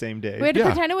was the same day. We had to Yeah.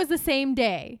 pretend it was the same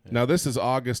day. Now this is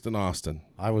August in Austin.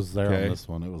 I was there Okay. on this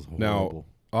one. It was Now horrible.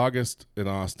 August in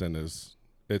Austin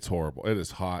it's horrible. It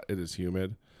is hot. It is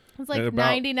humid. It's like And about-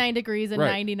 99 degrees and Right.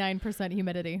 99%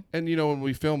 humidity. And you know, when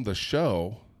we filmed the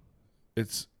show,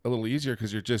 it's a little easier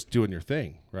because you're just doing your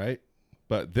thing, right?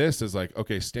 But this is like,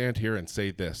 okay, stand here and say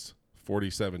this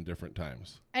 47 different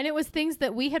times. And it was things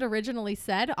that we had originally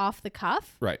said off the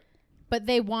cuff, Right. but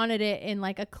they wanted it in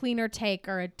like a cleaner take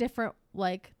or a different,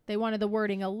 like they wanted the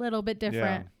wording a little bit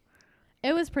different.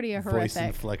 It was pretty Voice horrific.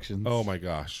 inflections. Oh my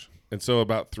gosh. And so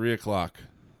about 3:00,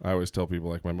 I always tell people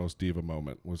like my most diva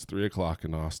moment was 3:00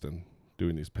 in Austin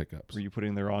doing these pickups. Were you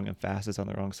putting the wrong emphasis on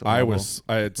the wrong syllable?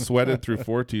 I had sweated through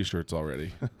 4 t-shirts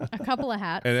already. A couple of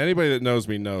hats. And anybody that knows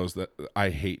me knows that I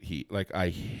hate heat. Like I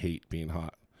hate being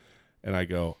hot. And I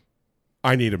go,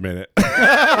 I need a minute.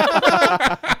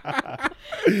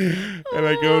 And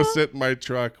I go sit in my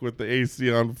truck with the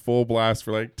AC on full blast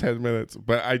for like 10 minutes.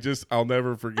 But I'll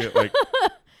never forget, like,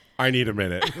 I need a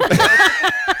minute.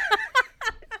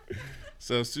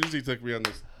 So Susie took me on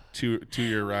this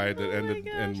two-year ride that ended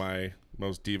in my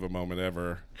most diva moment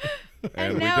ever.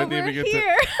 And we now didn't we're even get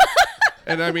here.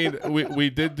 And I mean, we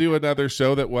did do another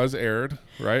show that was aired,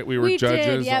 right? We were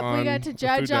judges Yep, on we got to the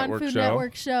judge Food on Network Food show.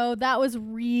 Network show. That was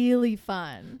really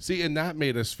fun. See, and that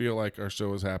made us feel like our show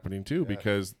was happening too,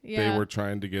 because they Yeah. were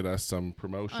trying to get us some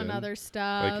promotion, On other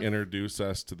stuff. like introduce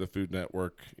us to the Food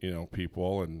Network,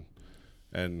 people,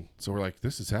 and so we're like,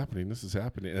 this is happening,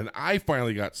 and I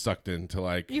finally got sucked into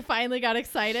like, You finally got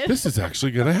excited. this is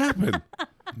actually gonna happen,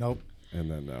 Nope.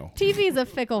 and then no. TV is a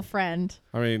fickle friend,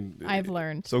 I mean, I've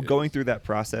learned. So going through that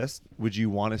process, would you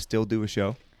want to still do a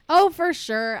show? Oh, for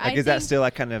sure. Like, is that still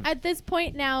like kind of... At this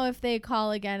point now, if they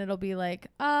call again, it'll be like,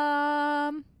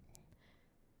 I'm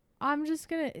just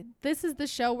going to... This is the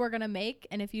show we're going to make,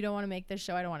 and if you don't want to make this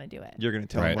show, I don't want to do it. You're going to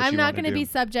tell Right. them what I'm you not want to going to do. be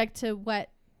subject to what,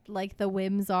 like, the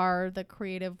whims are, the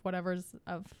creative whatevers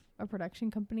of a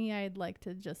production company. I'd like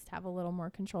to just have a little more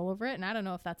control over it, and I don't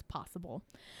know if that's possible.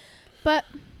 But...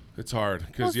 it's hard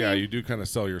because We'll see. you do kind of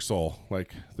sell your soul.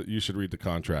 Like that, you should read the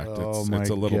contract. Oh it's my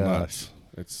a little gosh.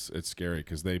 nuts. It's scary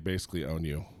because they basically own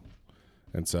you,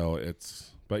 and so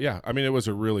it's. But yeah, I mean, it was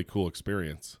a really cool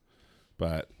experience.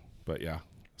 But yeah.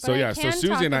 So But I yeah, so can Susie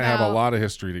talk and I have a about- lot of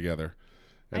history together,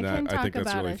 and I can talk I think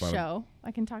that's about really a fun. show.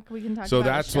 We can talk So about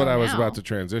that's a what show I was now. about to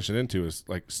transition into. Is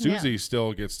like Susie Yeah.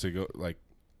 still gets to go like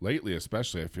lately,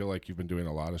 especially. I feel like you've been doing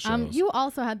a lot of shows. You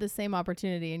also had the same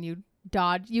opportunity, and you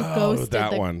Oh, ghosted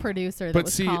that the one. producer that But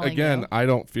was see, calling again, you. I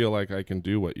don't feel like I can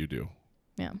do what you do.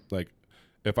 Yeah. Like,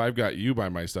 if I've got you by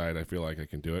my side, I feel like I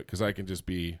can do it because I can just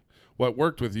be. What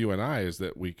worked with you and I is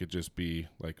that we could just be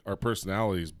like our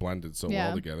personalities blended so Yeah.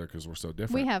 well together because we're so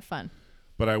different. We have fun.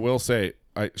 But I will say,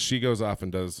 she goes off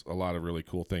and does a lot of really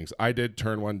cool things. I did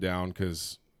turn one down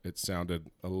because it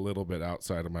sounded a little bit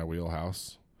outside of my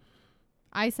wheelhouse.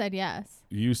 I said yes.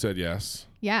 You said yes.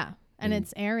 Yeah. And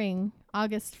it's airing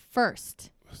August 1st.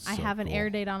 I So have an cool. air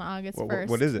date on August 1st.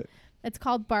 What is it? It's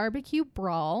called Barbecue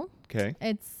Brawl. Okay.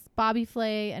 It's Bobby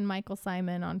Flay and Michael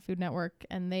Simon on Food Network,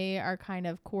 and they are kind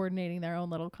of coordinating their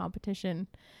own little competition.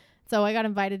 So I got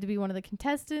invited to be one of the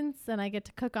contestants, and I get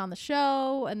to cook on the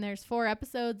show, and there's 4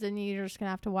 episodes, and you're just going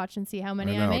to have to watch and see how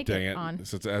many I make dang it on.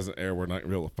 Since it hasn't aired, we're not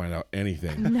able to find out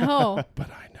anything. No, But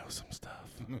I know some stuff.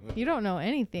 you don't know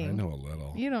anything. I know a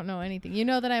little. You don't know anything. You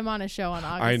know that I'm on a show on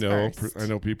August I know. 1st. I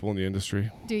know people in the industry.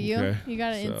 Do you? Okay, You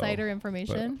got an so, insider but,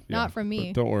 information? yeah, Not from me.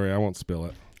 but don't worry, I won't spill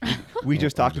it. We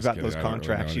just I'm talked just about kidding. those I don't really know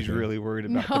contracts. She's anything. really worried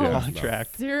about No. the Yeah, no.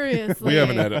 contract. Seriously. We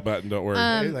have an edit button. Don't worry.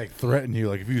 Um, They like threaten you,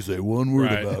 like if you say one word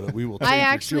Right. about it, we will. Take I your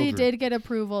actually children. did get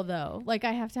approval though. Like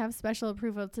I have to have special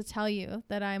approval to tell you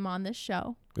that I'm on this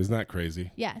show. Isn't that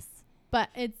crazy? Yes. But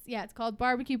it's called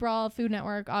Barbecue Brawl, Food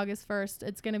Network, August 1st.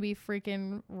 It's going to be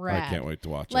freaking rad. I can't wait to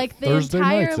watch Like it. the Thursday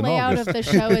entire nights in layout August. of the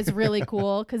show is really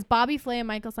cool because Bobby Flay and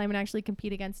Michael Simon actually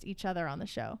compete against each other on the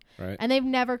show. Right. And they've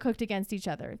never cooked against each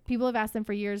other. People have asked them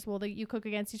for years, will you cook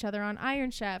against each other on Iron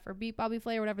Chef or beat Bobby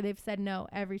Flay or whatever? They've said no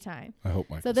every time. I hope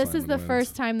Michael So this is Simon the wins.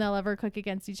 first time they'll ever cook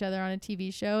against each other on a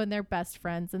TV show, and they're best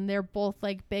friends, and they're both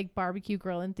like big barbecue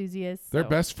grill enthusiasts. They're so-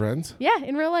 best friends. Yeah,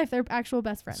 in real life, they're actual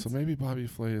best friends. So maybe Bobby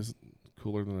Flay is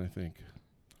cooler than I think.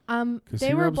 'Cause They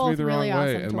he were rubs me both the really wrong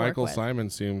way, awesome and to Michael work with. Simon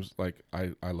seems like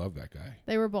I love that guy.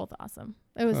 They were both awesome.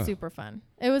 It was Huh. super fun.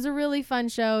 It was a really fun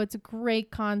show. It's a great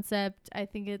concept.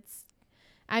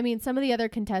 I mean, some of the other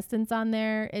contestants on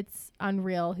there, it's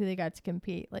unreal who they got to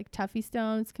compete. Like Tuffy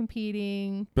Stone's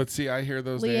competing, But see, I hear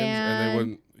those names and they Leanne.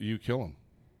 wouldn't. You kill them.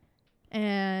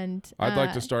 and I'd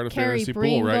like to start a Carrie fantasy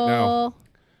pool right now.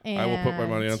 Bringle, I will put my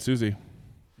money on and Susie.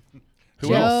 Who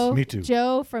Joe, else? Me too.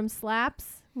 Joe from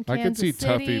Slaps. From I could Kansas see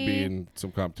City. Tuffy being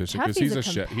some competition because Tuffy's he's a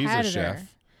chef. He's a chef. competitor.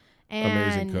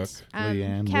 Amazing And, cook.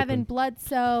 Leanne Kevin Whippen.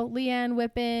 Bledsoe, Leanne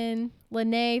Whippen,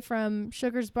 Lene from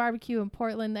Sugar's Barbecue in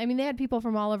Portland. I mean, they had people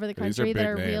from all over the Yeah, these are country that big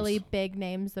are really names. big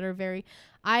names that are very.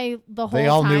 The whole They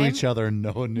all time, knew each other, and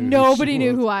no one knew. Nobody she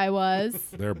knew was. who I was.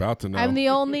 They're about to know. I'm the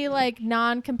only like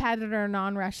non-competitor,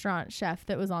 non-restaurant chef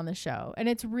that was on the show, and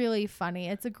it's really funny.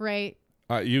 It's a great.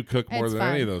 You cook more It's than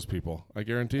fun. any of those people. I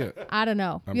guarantee it. I don't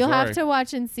know. I'm You'll have sorry. to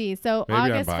watch and see. So Maybe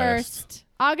I'm August biased. 1st.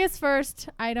 August 1st.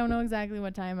 I don't know exactly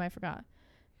what time. I forgot.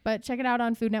 But check it out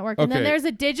on Food Network. And then Okay. there's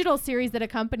a digital series that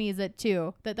accompanies it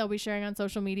too that they'll be sharing on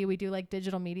social media. We do like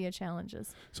digital media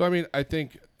challenges. So I mean, I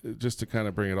think just to kind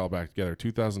of bring it all back together,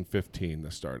 2015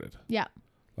 this started. Yeah.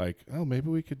 Like, oh, maybe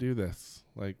we could do this.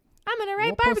 Like, I'm going to write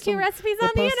we'll put barbecue some- recipes we'll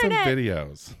on the post some internet.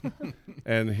 videos.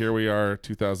 And here we are,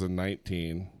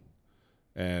 2019,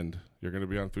 and you're going to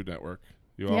be on Food Network.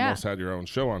 You Yeah. almost had your own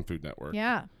show on Food Network.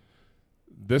 Yeah.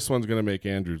 This one's going to make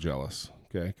Andrew jealous,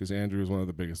 okay? Because Andrew is one of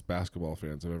the biggest basketball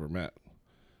fans I've ever met.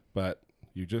 But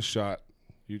you just shot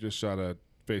a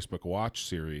Facebook Watch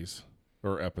series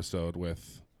or episode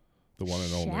with the one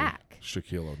and only Shaq.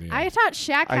 Shaquille O'Neal. I thought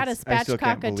Shaq had a I still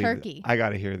can't spatchcock a believe it. turkey. I got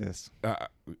to hear this. That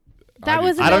I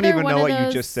was do I don't another even one know of what you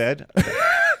those- just said.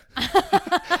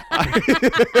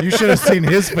 You should have seen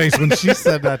his face when she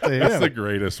said that to That's the him.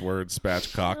 greatest word,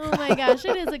 spatchcock. Oh my gosh,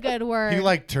 it is a good word. He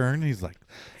like turned. He's like,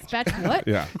 Spatch what?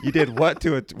 Yeah. You did what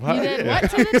to it? You did what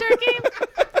to the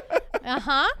turkey?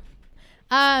 Uh-huh.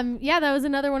 Yeah, that was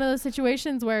another one of those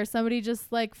situations where somebody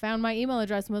just like found my email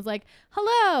address and was like,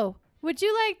 "Hello, would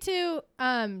you like to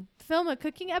film a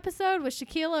cooking episode with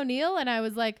Shaquille O'Neal?" And I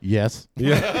was like, yes.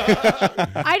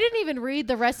 I didn't even read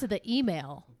the rest of the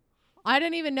email. I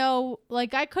didn't even know,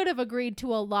 like, I could have agreed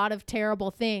to a lot of terrible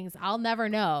things. I'll never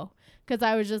know. Because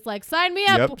I was just like, sign me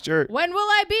up. Yep, sure. When will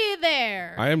I be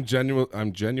there? I'm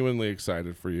genuinely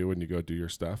excited for you when you go do your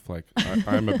stuff. Like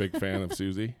I'm a big fan of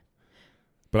Susie,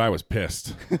 but I was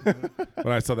pissed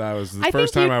when I saw that. It was the I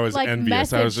first think time you, I was like,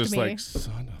 envious. I was messaged just me. like,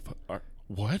 son of a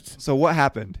what? So what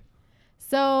happened?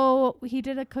 So he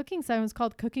did a cooking segment. It was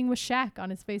called Cooking with Shaq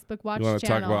on his Facebook Watch You want to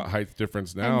channel. talk about height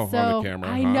difference now And so on the camera?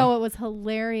 I huh? know, it was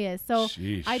hilarious. So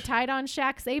Sheesh. I tied on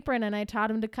Shaq's apron and I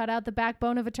taught him to cut out the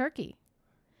backbone of a turkey.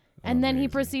 And then he Amazing.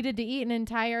 proceeded to eat an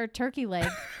entire turkey leg.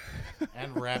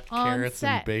 And wrapped On carrots set.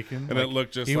 and bacon. And it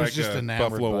looked just he like was just a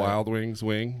enamored Buffalo by it. Wild Wings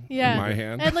wing Yeah. in my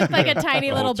hand. It looked like a tiny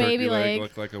The little whole turkey baby leg.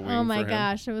 looked like a wing Oh my for him.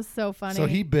 gosh, it was so funny. So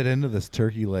he bit into this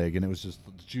turkey leg, and it was just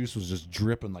the juice was just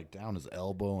dripping like down his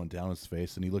elbow and down his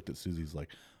face. And he looked at Susie's like,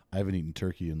 "I haven't eaten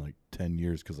turkey in like 10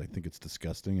 years because I think it's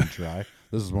disgusting and dry.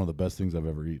 This is one of the the best things I've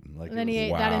ever eaten." Like, And then it he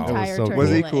was- ate that Wow. entire It was so turkey cool. Was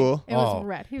he leg. cool? It was Oh,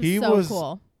 red. He was he so was-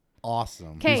 cool.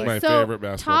 awesome. Okay, He's my so favorite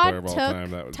basketball player of all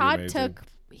time. That would be amazing.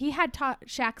 He had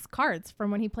Shaq's cards from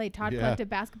when he played. Todd collected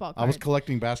basketball cards. I was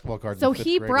collecting basketball cards. So in fifth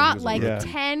he grade when brought was like a rookie.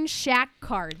 10 Shaq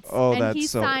cards. Oh, and that's he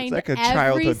so. signed It's like a every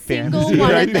childhood single fantasy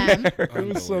one right of them. there.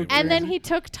 It was so And then he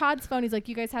took Todd's phone. He's like,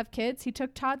 "You guys have kids?" He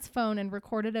took Todd's phone and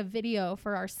recorded a video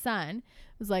for our son.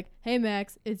 It was like, "Hey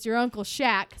Max, it's your Uncle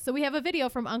Shaq." So we have a video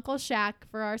from Uncle Shaq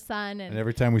for our son, And and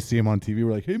every time we see him on TV,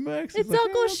 we're like, "Hey Max, it's like,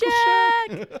 Uncle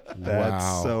 "Hey, Shaq. That's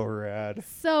Wow. so rad.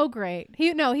 So great.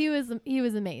 He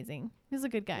was amazing. He's a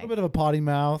good A guy. little bit of a potty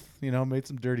mouth, made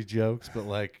some dirty jokes, but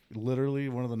like literally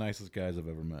one of the nicest guys I've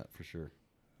ever met for sure.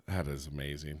 That is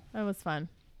amazing. That was fun.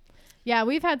 Yeah,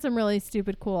 we've had some really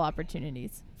stupid, cool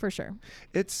opportunities for sure.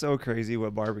 It's so crazy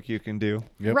what barbecue can do.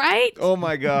 Yep. Right? Oh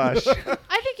my gosh.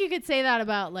 I think you could say that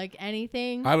about like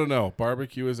anything. I don't know.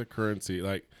 Barbecue is a currency.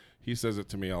 Like he says it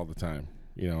to me all the time.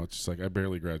 It's just like I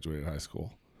barely graduated high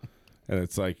school, and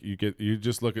it's like you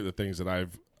just look at the things that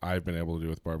I've been able to do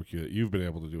with barbecue that you've been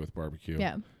able to do with barbecue.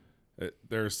 Yeah.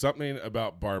 There's something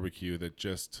about barbecue that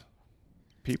just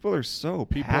People are so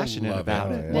people passionate love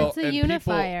about it. it. Well, It's a and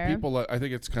unifier. People, I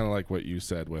think it's kind of like what you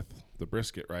said with the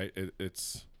brisket, right?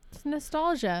 It's It's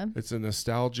nostalgia. a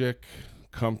nostalgic,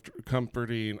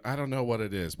 comforting. I don't know what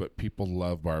it is, but people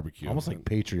love barbecue. Almost like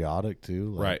patriotic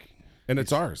too. Right. And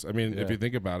it's ours. I mean, if Yeah. you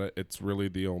think about it, it's really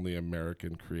the only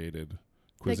American created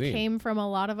cuisine. That came from a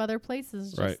lot of other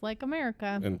places, just Right. like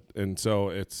America. And so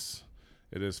it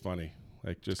is funny.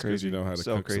 Like just because you crazy. know how to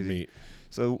So cook some crazy. meat.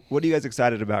 So, what are you guys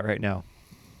excited about right now?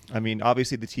 I mean,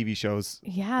 obviously the TV shows.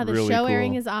 Yeah, the really show cool.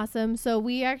 airing is awesome. So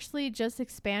we actually just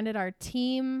expanded our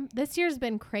team. This year's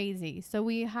been crazy. So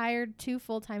we hired 2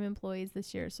 full-time employees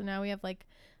this year. So now we have like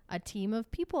a team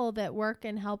of people that work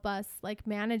and help us like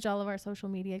manage all of our social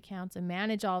media accounts and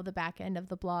manage all of the back end of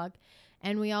the blog.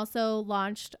 And we also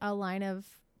launched a line of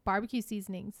barbecue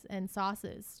seasonings and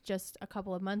sauces just a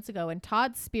couple of months ago. And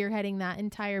Todd's spearheading that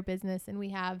entire business. And we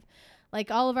have like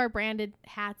all of our branded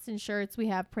hats and shirts. We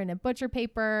have printed butcher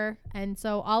paper. And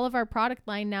so all of our product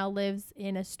line now lives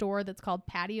in a store that's called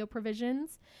Patio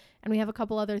Provisions. And we have a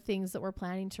couple other things that we're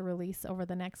planning to release over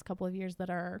the next couple of years that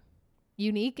are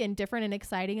unique and different and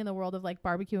exciting in the world of like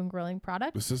barbecue and grilling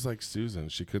products. This is like Susan.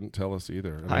 She couldn't tell us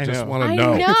either. And I I just know. want to I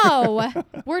know. know.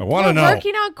 We're wanna know.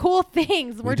 working on cool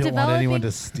things. We We're don't developing. want anyone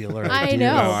to steal our I ideas.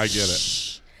 know. No, I get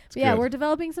it. It's Yeah, good. we're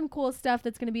developing some cool stuff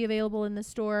that's going to be available in the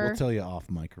store. We'll tell you off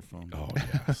microphone. Oh,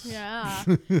 yes. Yeah.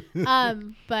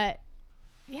 But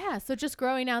yeah, so just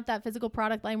growing out that physical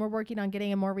product line. We're working on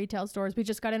getting in more retail stores. We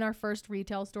just got in our first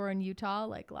retail store in Utah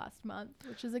like last month,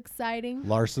 which is exciting.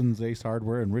 Larson's Ace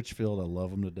Hardware in Richfield. I love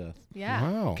them to death. Yeah.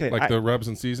 Wow. Okay, Like I- the rubs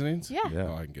and seasonings? Yeah. Yeah.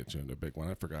 Oh, I can get you into a big one.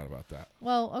 I forgot about that.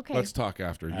 Well, okay. Let's talk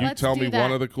after. You Let's tell do me that.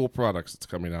 one of the cool products that's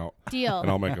coming out, Deal. and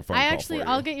I'll make a phone call for you.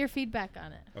 I'll get your feedback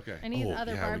on it. Okay. I need Oh,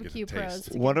 other yeah, we get to barbecue pros.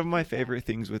 taste. to One give of my feedback. favorite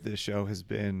things with this show has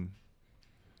been,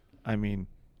 I mean,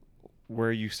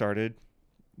 where you started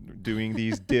doing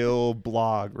these dill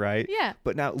blog, right? Yeah.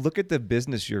 But now look at the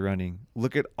business you're running.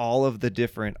 Look at all of the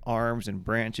different arms and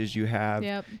branches you have.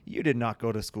 Yep. You did not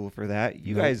go to school for that.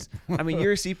 You Nope. guys, I mean,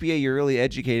 you're a CPA, you're really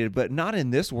educated, but not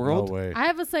in this world. No way. I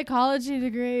have a psychology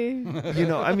degree. You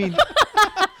know, I mean,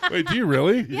 Wait, do you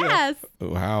really? Yes. Oh,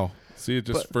 wow. See, it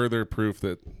just But- further proof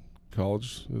that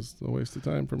college is a waste of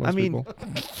time for most I mean, people.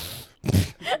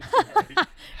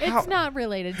 It's not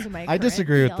related to my I current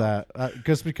disagree with field. that.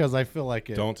 Just because I feel like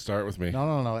it. Don't start with me.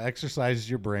 No. Exercises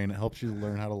your brain. It helps you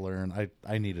learn how to learn.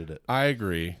 I needed it. I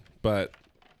agree, but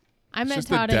I it's meant just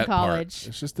the taught in debt college. part.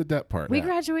 It's just the debt part. We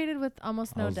graduated with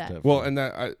almost I no was debt. debt. Well, and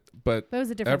that, but But it was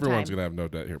a different everyone's time. gonna have no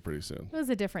debt here pretty soon, It was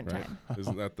a different right? time.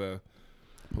 Isn't that the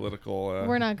political?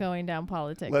 We're not going down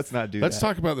politics. let's not do Let's that.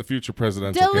 talk about the future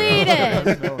presidential. Delete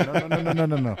it.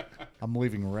 No. I'm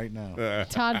leaving right now.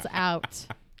 Todd's out.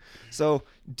 So,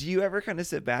 do you ever kind of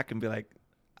sit back and be like,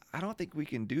 I don't think we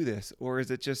can do this? Or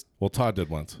is it just Well, Todd did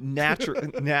once.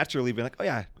 naturally be like, oh,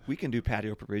 yeah, we can do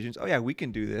patio provisions. Oh, yeah, we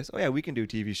can do this. Oh, yeah, we can do a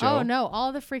TV show. Oh no,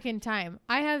 all the freaking time.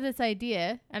 I have this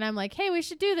idea and I'm like, hey, we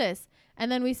should do this. And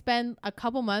then we spend a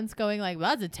couple months going like,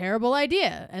 well, that's a terrible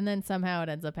idea. And then somehow it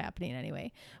ends up happening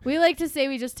anyway. We like to say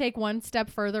we just take one step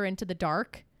further into the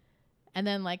dark and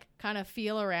then like kind of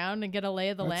feel around and get a lay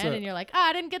of the That's land. it. And you're like,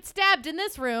 I didn't get stabbed in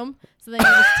this room. So then you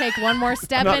just take one more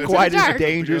step Not into quite the as dark.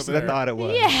 dangerous as I There. thought it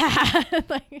was. Yeah.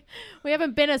 Like, we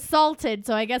haven't been assaulted,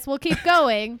 so I guess we'll keep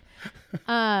going.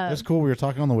 It's cool. We were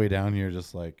talking on the way down here.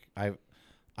 Just like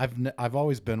I've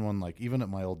always been one, like even at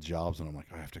my old jobs, and I'm like,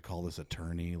 I have to call this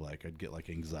attorney. Like I'd get like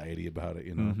anxiety about it,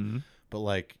 you know. Mm-hmm. But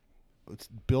like it's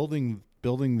building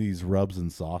these rubs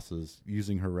and sauces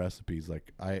using her recipes.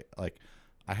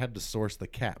 I I had to source the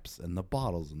caps and the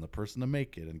bottles and the person to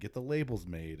make it and get the labels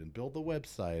made and build the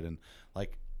website. And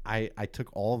like, I took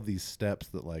all of these steps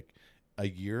that like a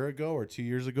year ago or 2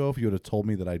 years ago, if you would have told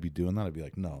me that I'd be doing that, I'd be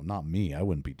like, no, not me. I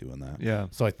wouldn't be doing that. Yeah.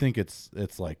 So I think it's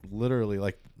like literally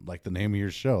like the name of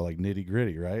your show, like nitty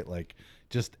gritty, right? Like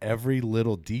just every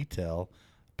little detail,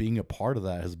 being a part of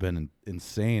that has been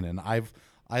insane. And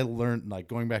I learned, like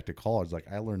going back to college,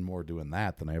 like I learned more doing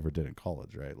that than I ever did in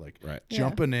college, right? Like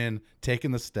jumping in,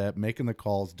 taking the step, making the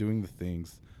calls, doing the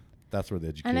things. That's where the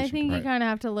education. And I think you kind of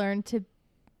have to learn to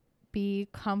be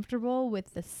comfortable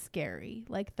with the scary,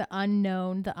 like the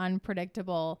unknown, the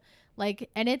unpredictable, like,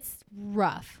 and it's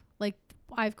rough. Like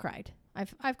I've cried.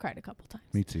 I've cried a couple times.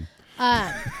 Me too.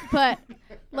 But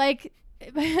like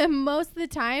most of the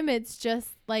time it's just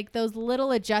like those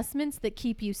little adjustments that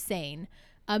keep you sane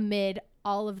amid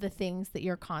all of the things that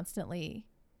you're constantly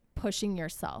pushing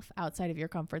yourself outside of your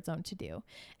comfort zone to do.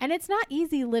 And it's not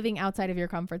easy living outside of your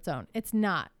comfort zone. It's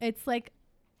not. It's like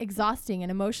exhausting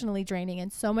and emotionally draining,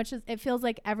 and so much it feels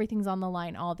like everything's on the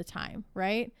line all the time,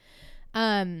 right?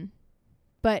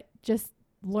 But just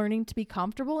learning to be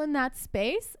comfortable in that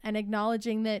space and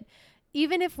acknowledging that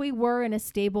even if we were in a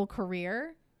stable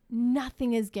career,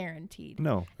 nothing is guaranteed.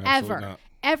 No, ever. not.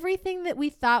 Everything that we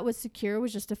thought was secure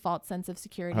was just a false sense of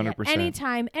security. 100%. At any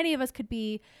time, any of us could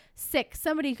be sick.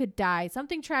 Somebody could die.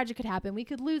 Something tragic could happen. We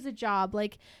could lose a job.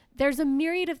 Like there's a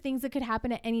myriad of things that could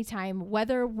happen at any time,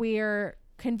 whether we're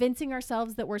convincing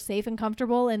ourselves that we're safe and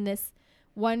comfortable in this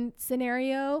one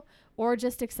scenario or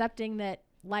just accepting that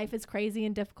life is crazy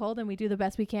and difficult and we do the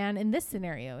best we can in this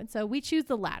scenario. And so we choose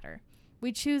the latter.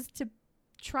 We choose to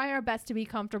try our best to be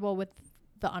comfortable with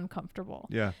the uncomfortable.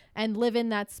 Yeah. And live in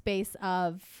that space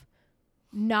of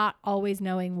not always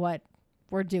knowing what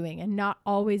we're doing and not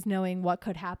always knowing what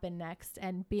could happen next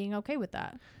and being okay with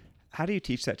that. How do you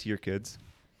teach that to your kids?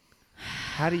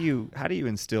 How do you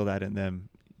instill that in them?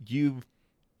 You've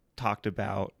talked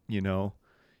about,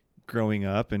 growing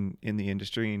up and in the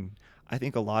industry, and I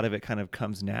think a lot of it kind of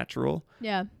comes natural.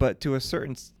 Yeah. But to a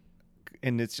certain,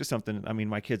 and it's just something, I mean,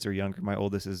 my kids are younger. My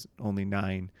oldest is only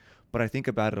 9, but I think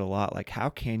about it a lot. Like, how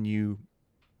can you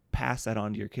pass that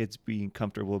on to your kids, being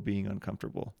comfortable, being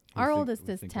uncomfortable? Our oldest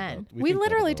is 10. We think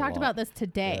literally about it a talked lot. about this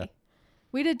today. Yeah.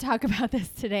 We did talk about this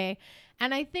today.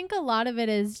 And I think a lot of it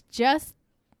is just,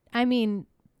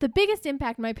 the biggest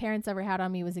impact my parents ever had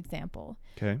on me was example.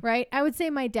 Okay. Right? I would say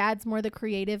my dad's more the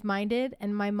creative minded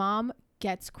and my mom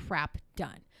gets crap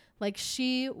done. Like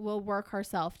she will work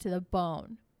herself to the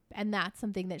bone. And that's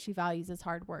something that she values is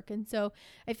hard work. And so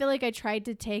I feel like I tried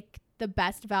to take the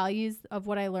best values of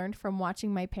what I learned from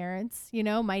watching my parents,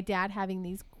 my dad having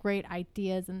these great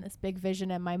ideas and this big vision,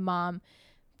 and my mom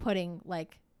putting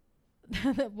like,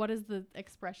 what is the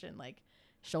expression? Like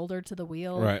shoulder to the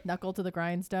wheel, right, knuckle to the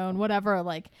grindstone, whatever,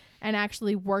 like, and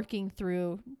actually working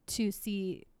through to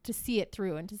see it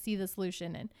through and to see the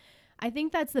solution. And I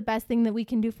think that's the best thing that we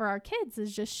can do for our kids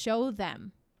is just show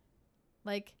them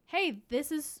like, hey,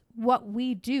 this is what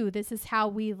we do. This is how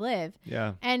we live.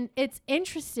 Yeah. And it's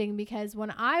interesting because when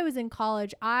I was in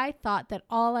college, I thought that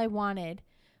all I wanted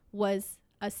was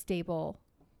a stable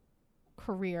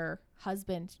career,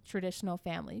 husband, traditional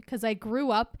family, because I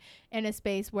grew up in a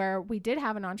space where we did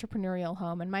have an entrepreneurial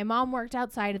home and my mom worked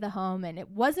outside of the home and it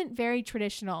wasn't very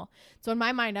traditional. So in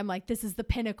my mind, I'm like, this is the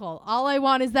pinnacle. All I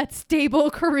want is that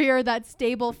stable career, that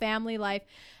stable family life.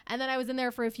 And then I was in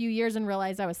there for a few years and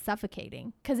realized I was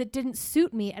suffocating because it didn't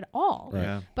suit me at all. Right.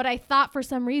 Yeah. But I thought for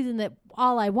some reason that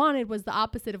all I wanted was the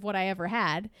opposite of what I ever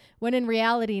had. When in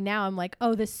reality now I'm like,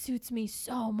 oh, this suits me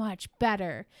so much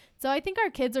better. So I think our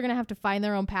kids are going to have to find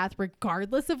their own path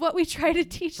regardless of what we try to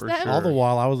teach For them. sure. All the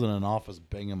while I was in an office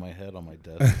banging my head on my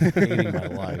desk, hating my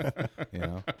life.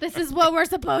 This is what we're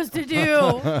supposed to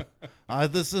do.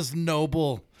 This is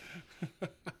noble.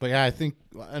 But yeah, I think,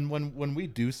 and when we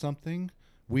do something,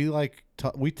 we like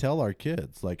we tell our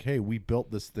kids like, hey, we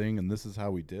built this thing and this is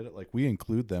how we did it. Like we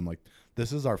include them like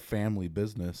this is our family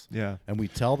business. Yeah. And we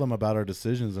tell them about our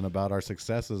decisions and about our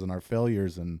successes and our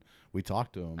failures, and we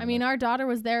talk to them. I mean, our daughter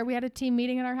was there. We had a team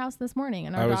meeting at our house this morning,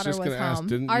 and our I was daughter just was going to ask, home.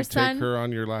 didn't Our you son, take her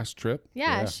on your last trip?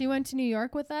 Yeah, Yeah. she went to New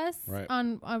York with us. Right.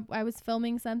 I was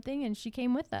filming something, and she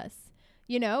came with us.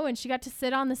 And she got to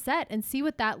sit on the set and see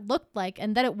what that looked like,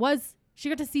 and that it was. She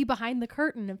got to see behind the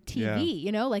curtain of TV.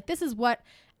 Yeah. Like this is what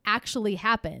actually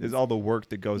happens. There's all the work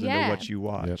that goes into Yeah. what you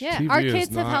watch. Yep. Yeah, TV our is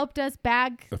kids have not helped us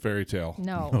bag. A fairy tale.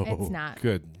 No, No. it's not.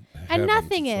 Good And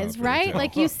nothing it's is, not right? fairy tale.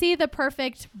 Like you see the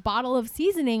perfect bottle of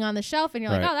seasoning on the shelf and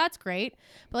you're like, Right. oh, that's great.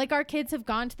 But like our kids have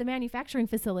gone to the manufacturing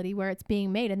facility where it's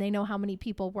being made and they know how many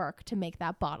people work to make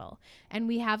that bottle. And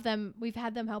we've had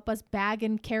them help us bag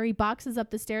and carry boxes up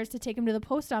the stairs to take them to the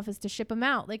post office to ship them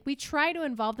out. Like we try to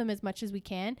involve them as much as we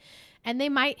can, and they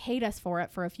might hate us for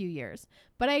it for a few years.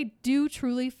 But I do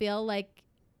truly feel like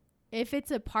if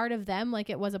it's a part of them, like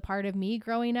it was a part of me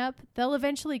growing up, they'll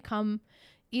eventually come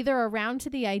either around to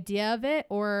the idea of it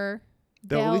or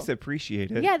They'll at least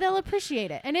appreciate it. Yeah, they'll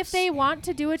appreciate it. And if they want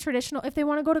to do if they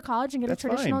want to go to college and get That's a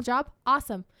traditional fine. job,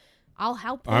 awesome. I'll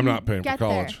help them I'm not paying for get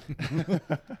college. there.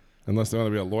 Unless they want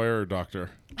to be a lawyer or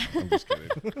doctor. I'm just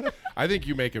kidding. I think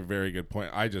you make a very good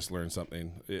point. I just learned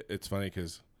something. It's funny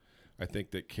because I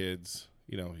think that kids,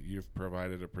 you've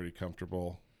provided a pretty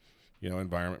comfortable,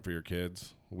 environment for your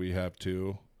kids. We have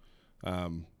too.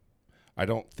 I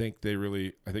don't think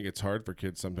I think it's hard for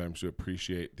kids sometimes to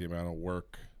appreciate the amount of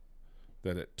work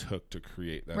that it took to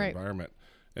create that Right. environment.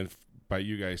 And by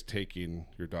you guys taking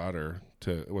your daughter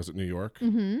to, was it New York?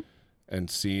 Mm-hmm. And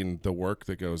seeing the work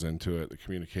that goes into it, the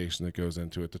communication that goes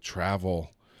into it, the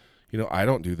travel. I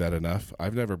don't do that enough.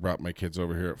 I've never brought my kids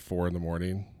over here at 4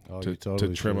 a.m. Oh, to you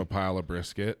totally trim should. a pile of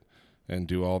brisket and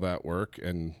do all that work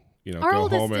and, Our go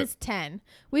oldest home is 10.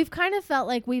 We've kind of felt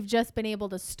like we've just been able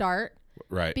to start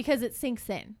right. because it sinks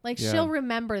in. Like Yeah. she'll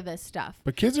remember this stuff.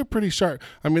 But kids are pretty sharp.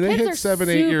 I mean, they Kids hit are 7,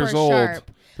 8 years super old.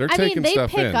 sharp. They're I taking mean, they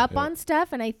stuff pick in. up on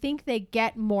stuff, and I think they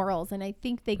get morals, and I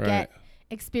think they Right. get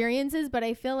experiences, but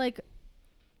I feel like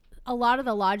a lot of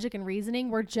the logic and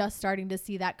reasoning, we're just starting to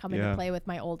see that come into Yeah. play with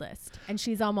my oldest, and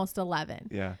she's almost 11.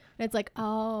 Yeah. And it's like,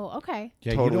 oh, okay.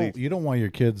 Yeah, Totally. you don't want your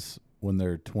kids when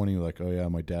they're 20 like, oh yeah,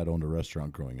 my dad owned a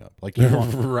restaurant growing up. Like you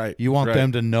want right. you want right.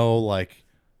 them to know like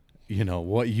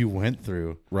what you went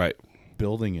through Right.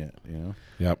 building it,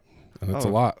 Yep. And it's a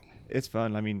Oh. lot. It's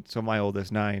fun. I mean, so my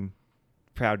oldest 9,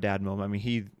 proud dad moment. I mean,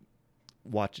 he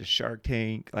watches Shark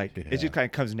Tank. Like it Yeah. just kind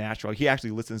of comes natural. He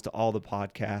actually listens to all the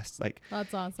podcasts. Like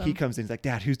That's awesome. he comes in, he's like,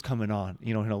 Dad, who's coming on? And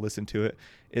he'll listen to it.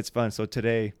 It's fun. So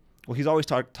today, well, he's always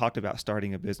talked about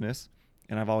starting a business.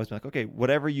 And I've always been like, okay,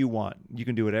 whatever you want, you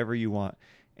can do whatever you want.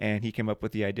 And he came up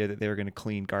with the idea that they were going to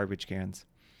clean garbage cans.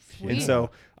 Sweet. And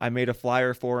so I made a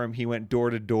flyer for him. He went door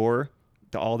to door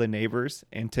to all the neighbors.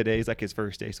 And today's like his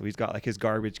first day. So he's got like his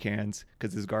garbage cans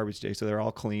because it's garbage day. So they're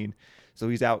all clean. So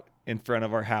he's out in front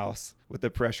of our house with the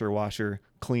pressure washer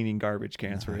cleaning garbage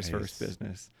cans for his first Nice.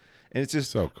 business. And it's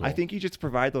just, So cool. I think you just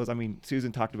provide those. I mean,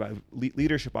 Susan talked about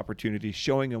leadership opportunities,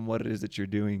 showing them what it is that you're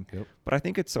doing. Yep. But I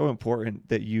think it's so important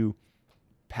that you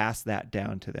pass that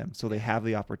down to them so they have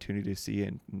the opportunity to see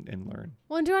it and learn.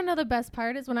 Well, and do you know the best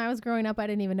part is when I was growing up, I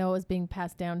didn't even know it was being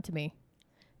passed down to me.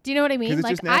 Do you know what I 'Cause mean? it's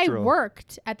Like just I natural.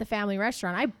 worked at the family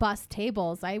restaurant. I bussed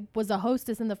tables. I was a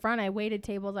hostess in the front. I waited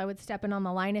tables. I would step in on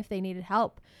the line if they needed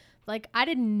help. Like I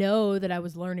didn't know that I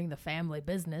was learning the family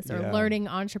business or Yeah. learning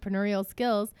entrepreneurial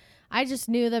skills. I just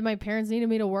knew that my parents needed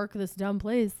me to work this dumb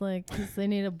place, like 'cause they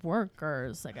needed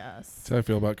workers, I guess. That's how I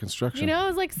feel about construction. I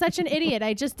was like such an idiot.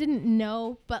 I just didn't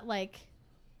know, but like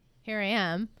here I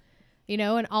am,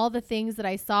 and all the things that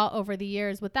I saw over the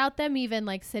years without them even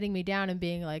like sitting me down and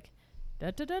being like,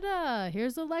 da da da da,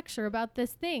 here's a lecture about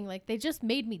this thing. Like they just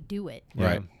made me do it,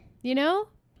 Right.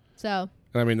 So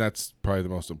And I mean, that's probably the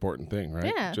most important thing,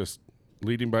 right? Yeah. Just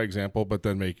leading by example, but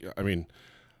then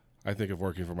I think of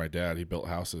working for my dad. He built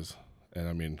houses, and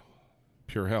I mean,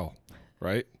 pure hell,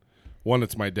 right? One,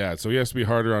 it's my dad, so he has to be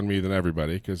harder on me than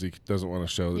everybody because he doesn't want to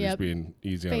show that he's Yep. being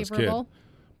easy on his favorable. kid.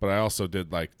 But I also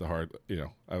did like the hard,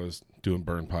 I was doing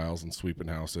burn piles and sweeping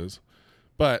houses.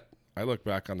 But I look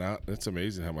back on that, and it's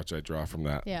amazing how much I draw from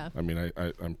that. Yeah. I mean,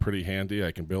 I'm pretty handy.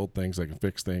 I can build things. I can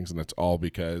fix things, and it's all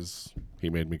because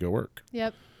he made me go work.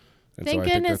 Yep. And Thank so I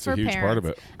think goodness that's for a huge parents. part of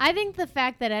it. I think the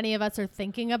fact that any of us are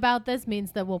thinking about this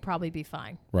means that we'll probably be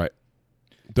fine. Right.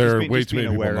 There are Just way just too many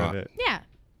being people aware not. of it. Yeah.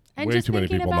 And Way just too many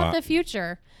thinking people about not. the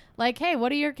future. Like, hey,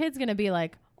 what are your kids going to be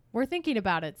like? We're thinking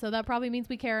about it. So that probably means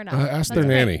we care enough. Ask That's their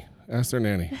great. nanny. Ask their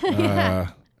nanny.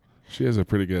 She has a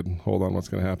pretty good hold on what's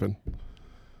going to happen.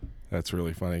 That's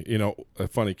really funny. A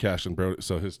funny Cash and Brody.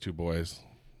 So his 2 boys,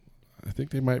 I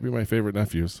think they might be my favorite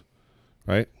nephews,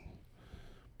 right?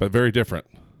 But very different.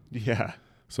 Yeah.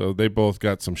 So they both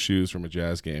got some shoes from a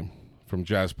jazz game, from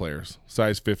jazz players,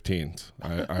 size 15s.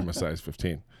 I'm a size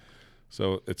 15.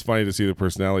 So it's funny to see the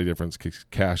personality difference. 'Cause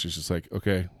Cash is just like,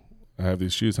 okay, I have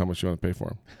these shoes. How much you want to pay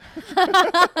for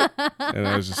them? And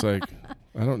I was just like,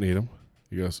 I don't need them.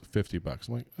 He goes, $50.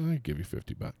 I'm like, I give you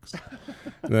 $50.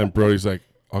 And then Brody's like,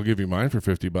 I'll give you mine for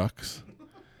 $50.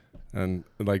 And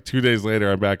like 2 days later,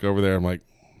 I'm back over there. I'm like,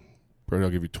 Brody,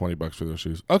 I'll give you $20 for those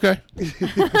shoes. Okay.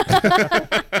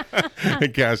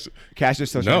 And Cash Cash is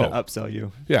still trying to upsell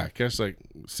you. Yeah, Cash like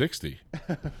 60.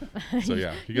 So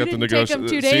yeah, he got the didn't take negotiation. him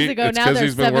 2 days ago. It's Now because they're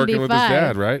he's been working with his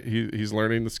 75. dad, right? He's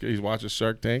learning he watches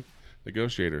Shark Tank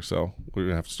Negotiator. So we're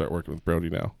gonna have to start working with Brody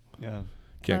now. Yeah.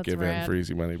 Can't That's give in rad. for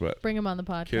easy money, but Bring him on the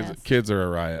podcast. kids are a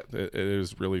riot. It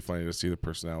is really funny to see the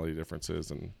personality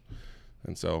differences and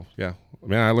so yeah,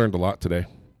 man, I learned a lot today.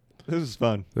 This is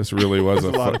fun. This really was a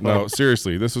lot fun, of fun. no,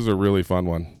 seriously, this was a really fun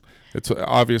one. It's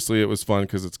obviously it was fun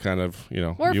because it's kind of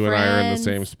We're you and I are in the friends.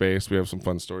 same space. We have some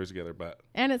fun stories together, but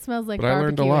And it smells like I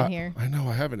learned a barbecue lot. in here. I know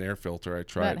I have an air filter. I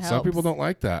tried. That Some people helps. don't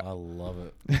like that. I love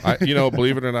it.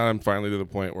 Believe it or not, I'm finally to the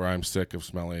point where I'm sick of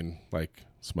smelling like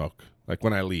smoke. Like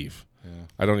when I leave,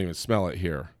 I don't even smell it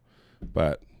here,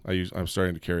 but I'm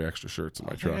starting to carry extra shirts in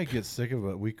my I truck. think I get sick of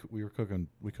it. We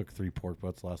cooked 3 pork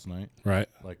butts last night, Right.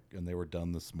 and they were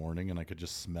done this morning, and I could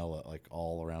just smell it like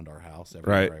all around our house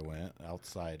everywhere Right. I went,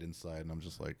 outside, inside, and I'm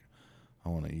just like, I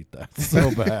want to eat that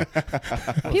so bad.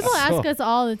 People ask us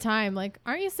all the time, like,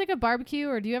 aren't you sick of barbecue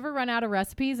or do you ever run out of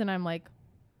recipes? And I'm like,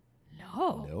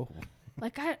 no. No.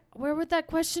 Like, where would that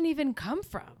question even come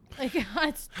from? Like,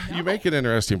 You make an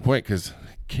interesting point because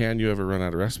can you ever run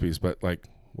out of recipes? But like,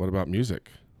 what about music?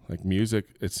 Like music,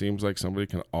 it seems like somebody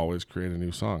can always create a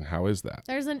new song. How is that?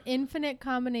 There's an infinite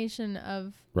combination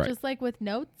of Right. just like with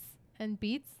notes and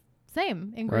beats,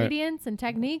 same ingredients and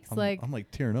techniques. I'm like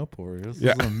tearing up over it. This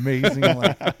Yeah. is an amazing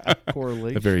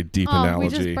correlation. A very deep we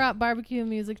analogy. just brought barbecue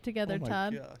music together, Oh my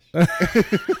Todd. gosh.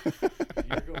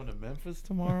 You're going to Memphis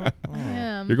tomorrow? Oh.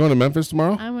 Yeah. You're going to Memphis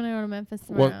tomorrow? I'm gonna go to Memphis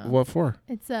tomorrow. What for?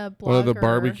 It's a blogger. One of the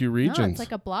barbecue No, regions.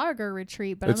 it's like a blogger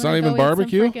retreat, but It's I'm gonna not even go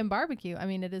barbecue? Eat some freaking barbecue. I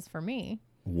mean, it is for me.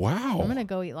 Wow. I'm gonna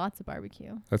go eat lots of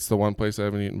barbecue. That's the one place I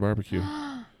haven't eaten barbecue.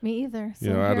 Me either.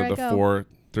 So Out here of I the go. 4,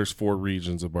 there's 4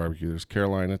 regions of barbecue. There's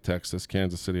Carolina, Texas,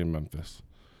 Kansas City, and Memphis.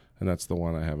 And that's the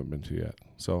one I haven't been to yet.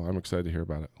 So I'm excited to hear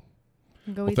about it.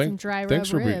 Go eat some dry thanks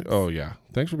for rub ribs. being. Oh yeah,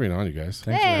 thanks for being on, you guys.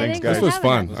 Thanks, Hey, man. Thanks, for guys. This was having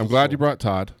fun. us. I'm glad you brought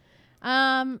Todd.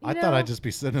 I I thought I'd just be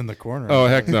sitting in the corner. Oh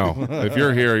heck no! If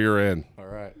you're here, you're in. All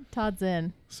right. Todd's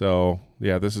in. So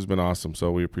yeah, this has been awesome.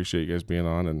 So we appreciate you guys being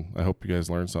on, and I hope you guys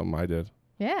learned something. I did.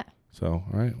 Yeah. So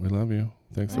all right, we love you.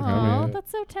 Thanks for Oh, coming.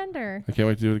 that's so tender. I can't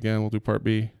wait to do it again. We'll do part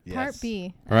B. Part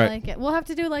B. All I right. like it. We'll have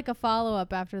to do like a follow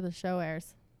up after the show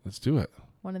airs Let's do it.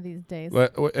 one of these days.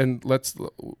 And let's.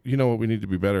 You know what we need to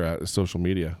be better at is social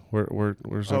media. Where's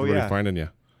Oh, everybody yeah. finding you?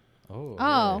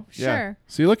 Oh, Yeah. sure.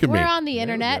 See, look at We're me. on the There we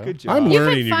internet. go. Good job. I'm You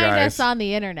learning, can you find guys. us on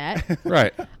the internet.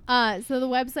 Right. So the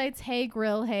website's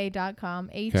heygrillhey.com.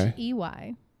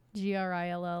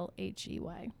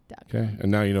 HEYGRILLHEY.com. Okay.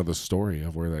 And now you know the story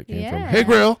of where that came from. Yeah. Hey,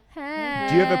 Grill. Hey.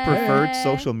 Do you have a preferred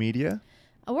social media?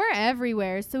 We're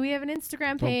everywhere. So we have an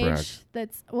Instagram Don't page brag.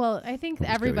 that's, well, I think I'm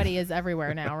just everybody is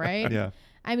everywhere now, right? Yeah.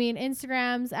 I mean,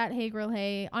 Instagram's at Hey Grill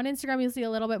Hey. On Instagram, you'll see a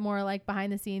little bit more like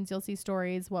behind the scenes. You'll see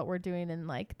stories, what we're doing in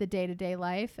like the day-to-day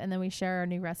life. And then we share our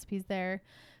new recipes there.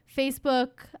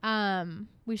 Facebook,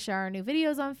 we share our new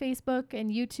videos on Facebook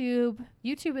and YouTube.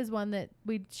 YouTube is one that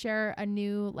we share a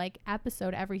new like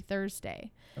episode every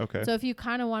Thursday. Okay. So if you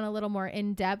kind of want a little more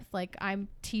in-depth, like I'm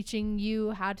teaching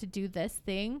you how to do this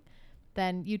thing,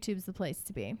 then YouTube's the place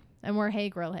to be. And we're Hey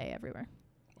Grill Hey everywhere.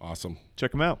 Awesome.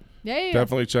 Check them out. Yeah.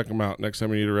 Definitely check them out. Next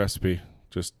time you need a recipe,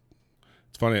 it's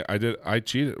funny. I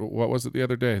cheated. What was it the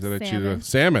other day that I cheated with?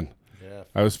 Salmon. Yeah.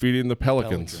 I was feeding the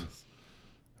pelicans.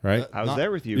 Right? I was Not-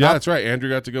 there with you. Yeah, that's right. Andrew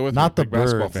got to go with Not me. the Big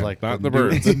basketball birds, fan. like not the the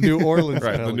birds. the New Orleans.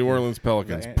 Right, the New Orleans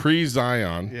Pelicans. Yeah.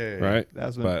 Pre-Zion, Yeah. right? That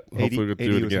was when But 80 hopefully we'll do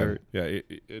 80 it was again. hurt.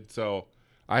 Yeah, so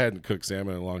I hadn't cooked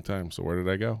salmon in a long time, so where did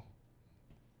I go?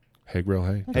 Hey, Grill,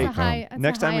 hey. That's Hey, a high, that's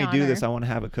Next a time high we do this, I honor. want to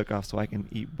have a cook-off so I can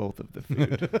eat both of the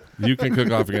food. You can cook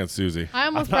off against Susie. I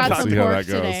almost I'm not brought some See how pork that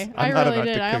goes. today. I'm I not really about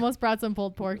did. to I cook. almost brought some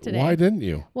pulled pork today. Why didn't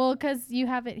you? Well, because you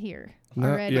have it here No,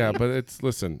 already. yeah, but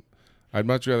listen, I'd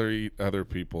much rather eat other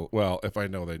people. Well, if I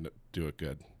know they do it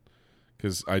good.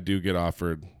 Because I do get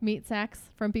offered. Meat sacks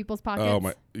from people's pockets. Oh,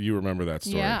 my. You remember that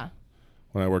story. Yeah.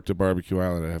 When I worked at Barbecue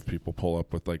Island, I'd have people pull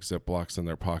up with like Ziplocs in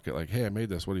their pocket, like, hey, I made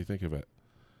this. What do you think of it?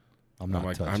 I'm not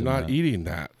like, touching I'm not that. eating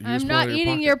that. You I'm just put it not in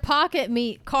eating your pocket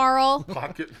meat, Carl.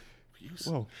 pocket.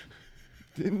 Whoa.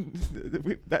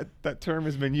 That term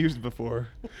has been used before.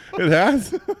 It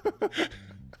has?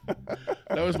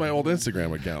 That was my old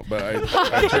Instagram account, but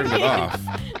I turned it off.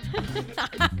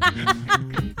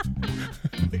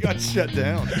 It got shut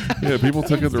down. Yeah, people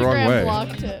took it the wrong Instagram way.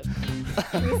 blocked it.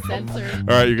 It was censored.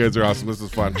 All right, you guys are awesome. This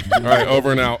is fun. All right,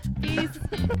 over and out. Peace.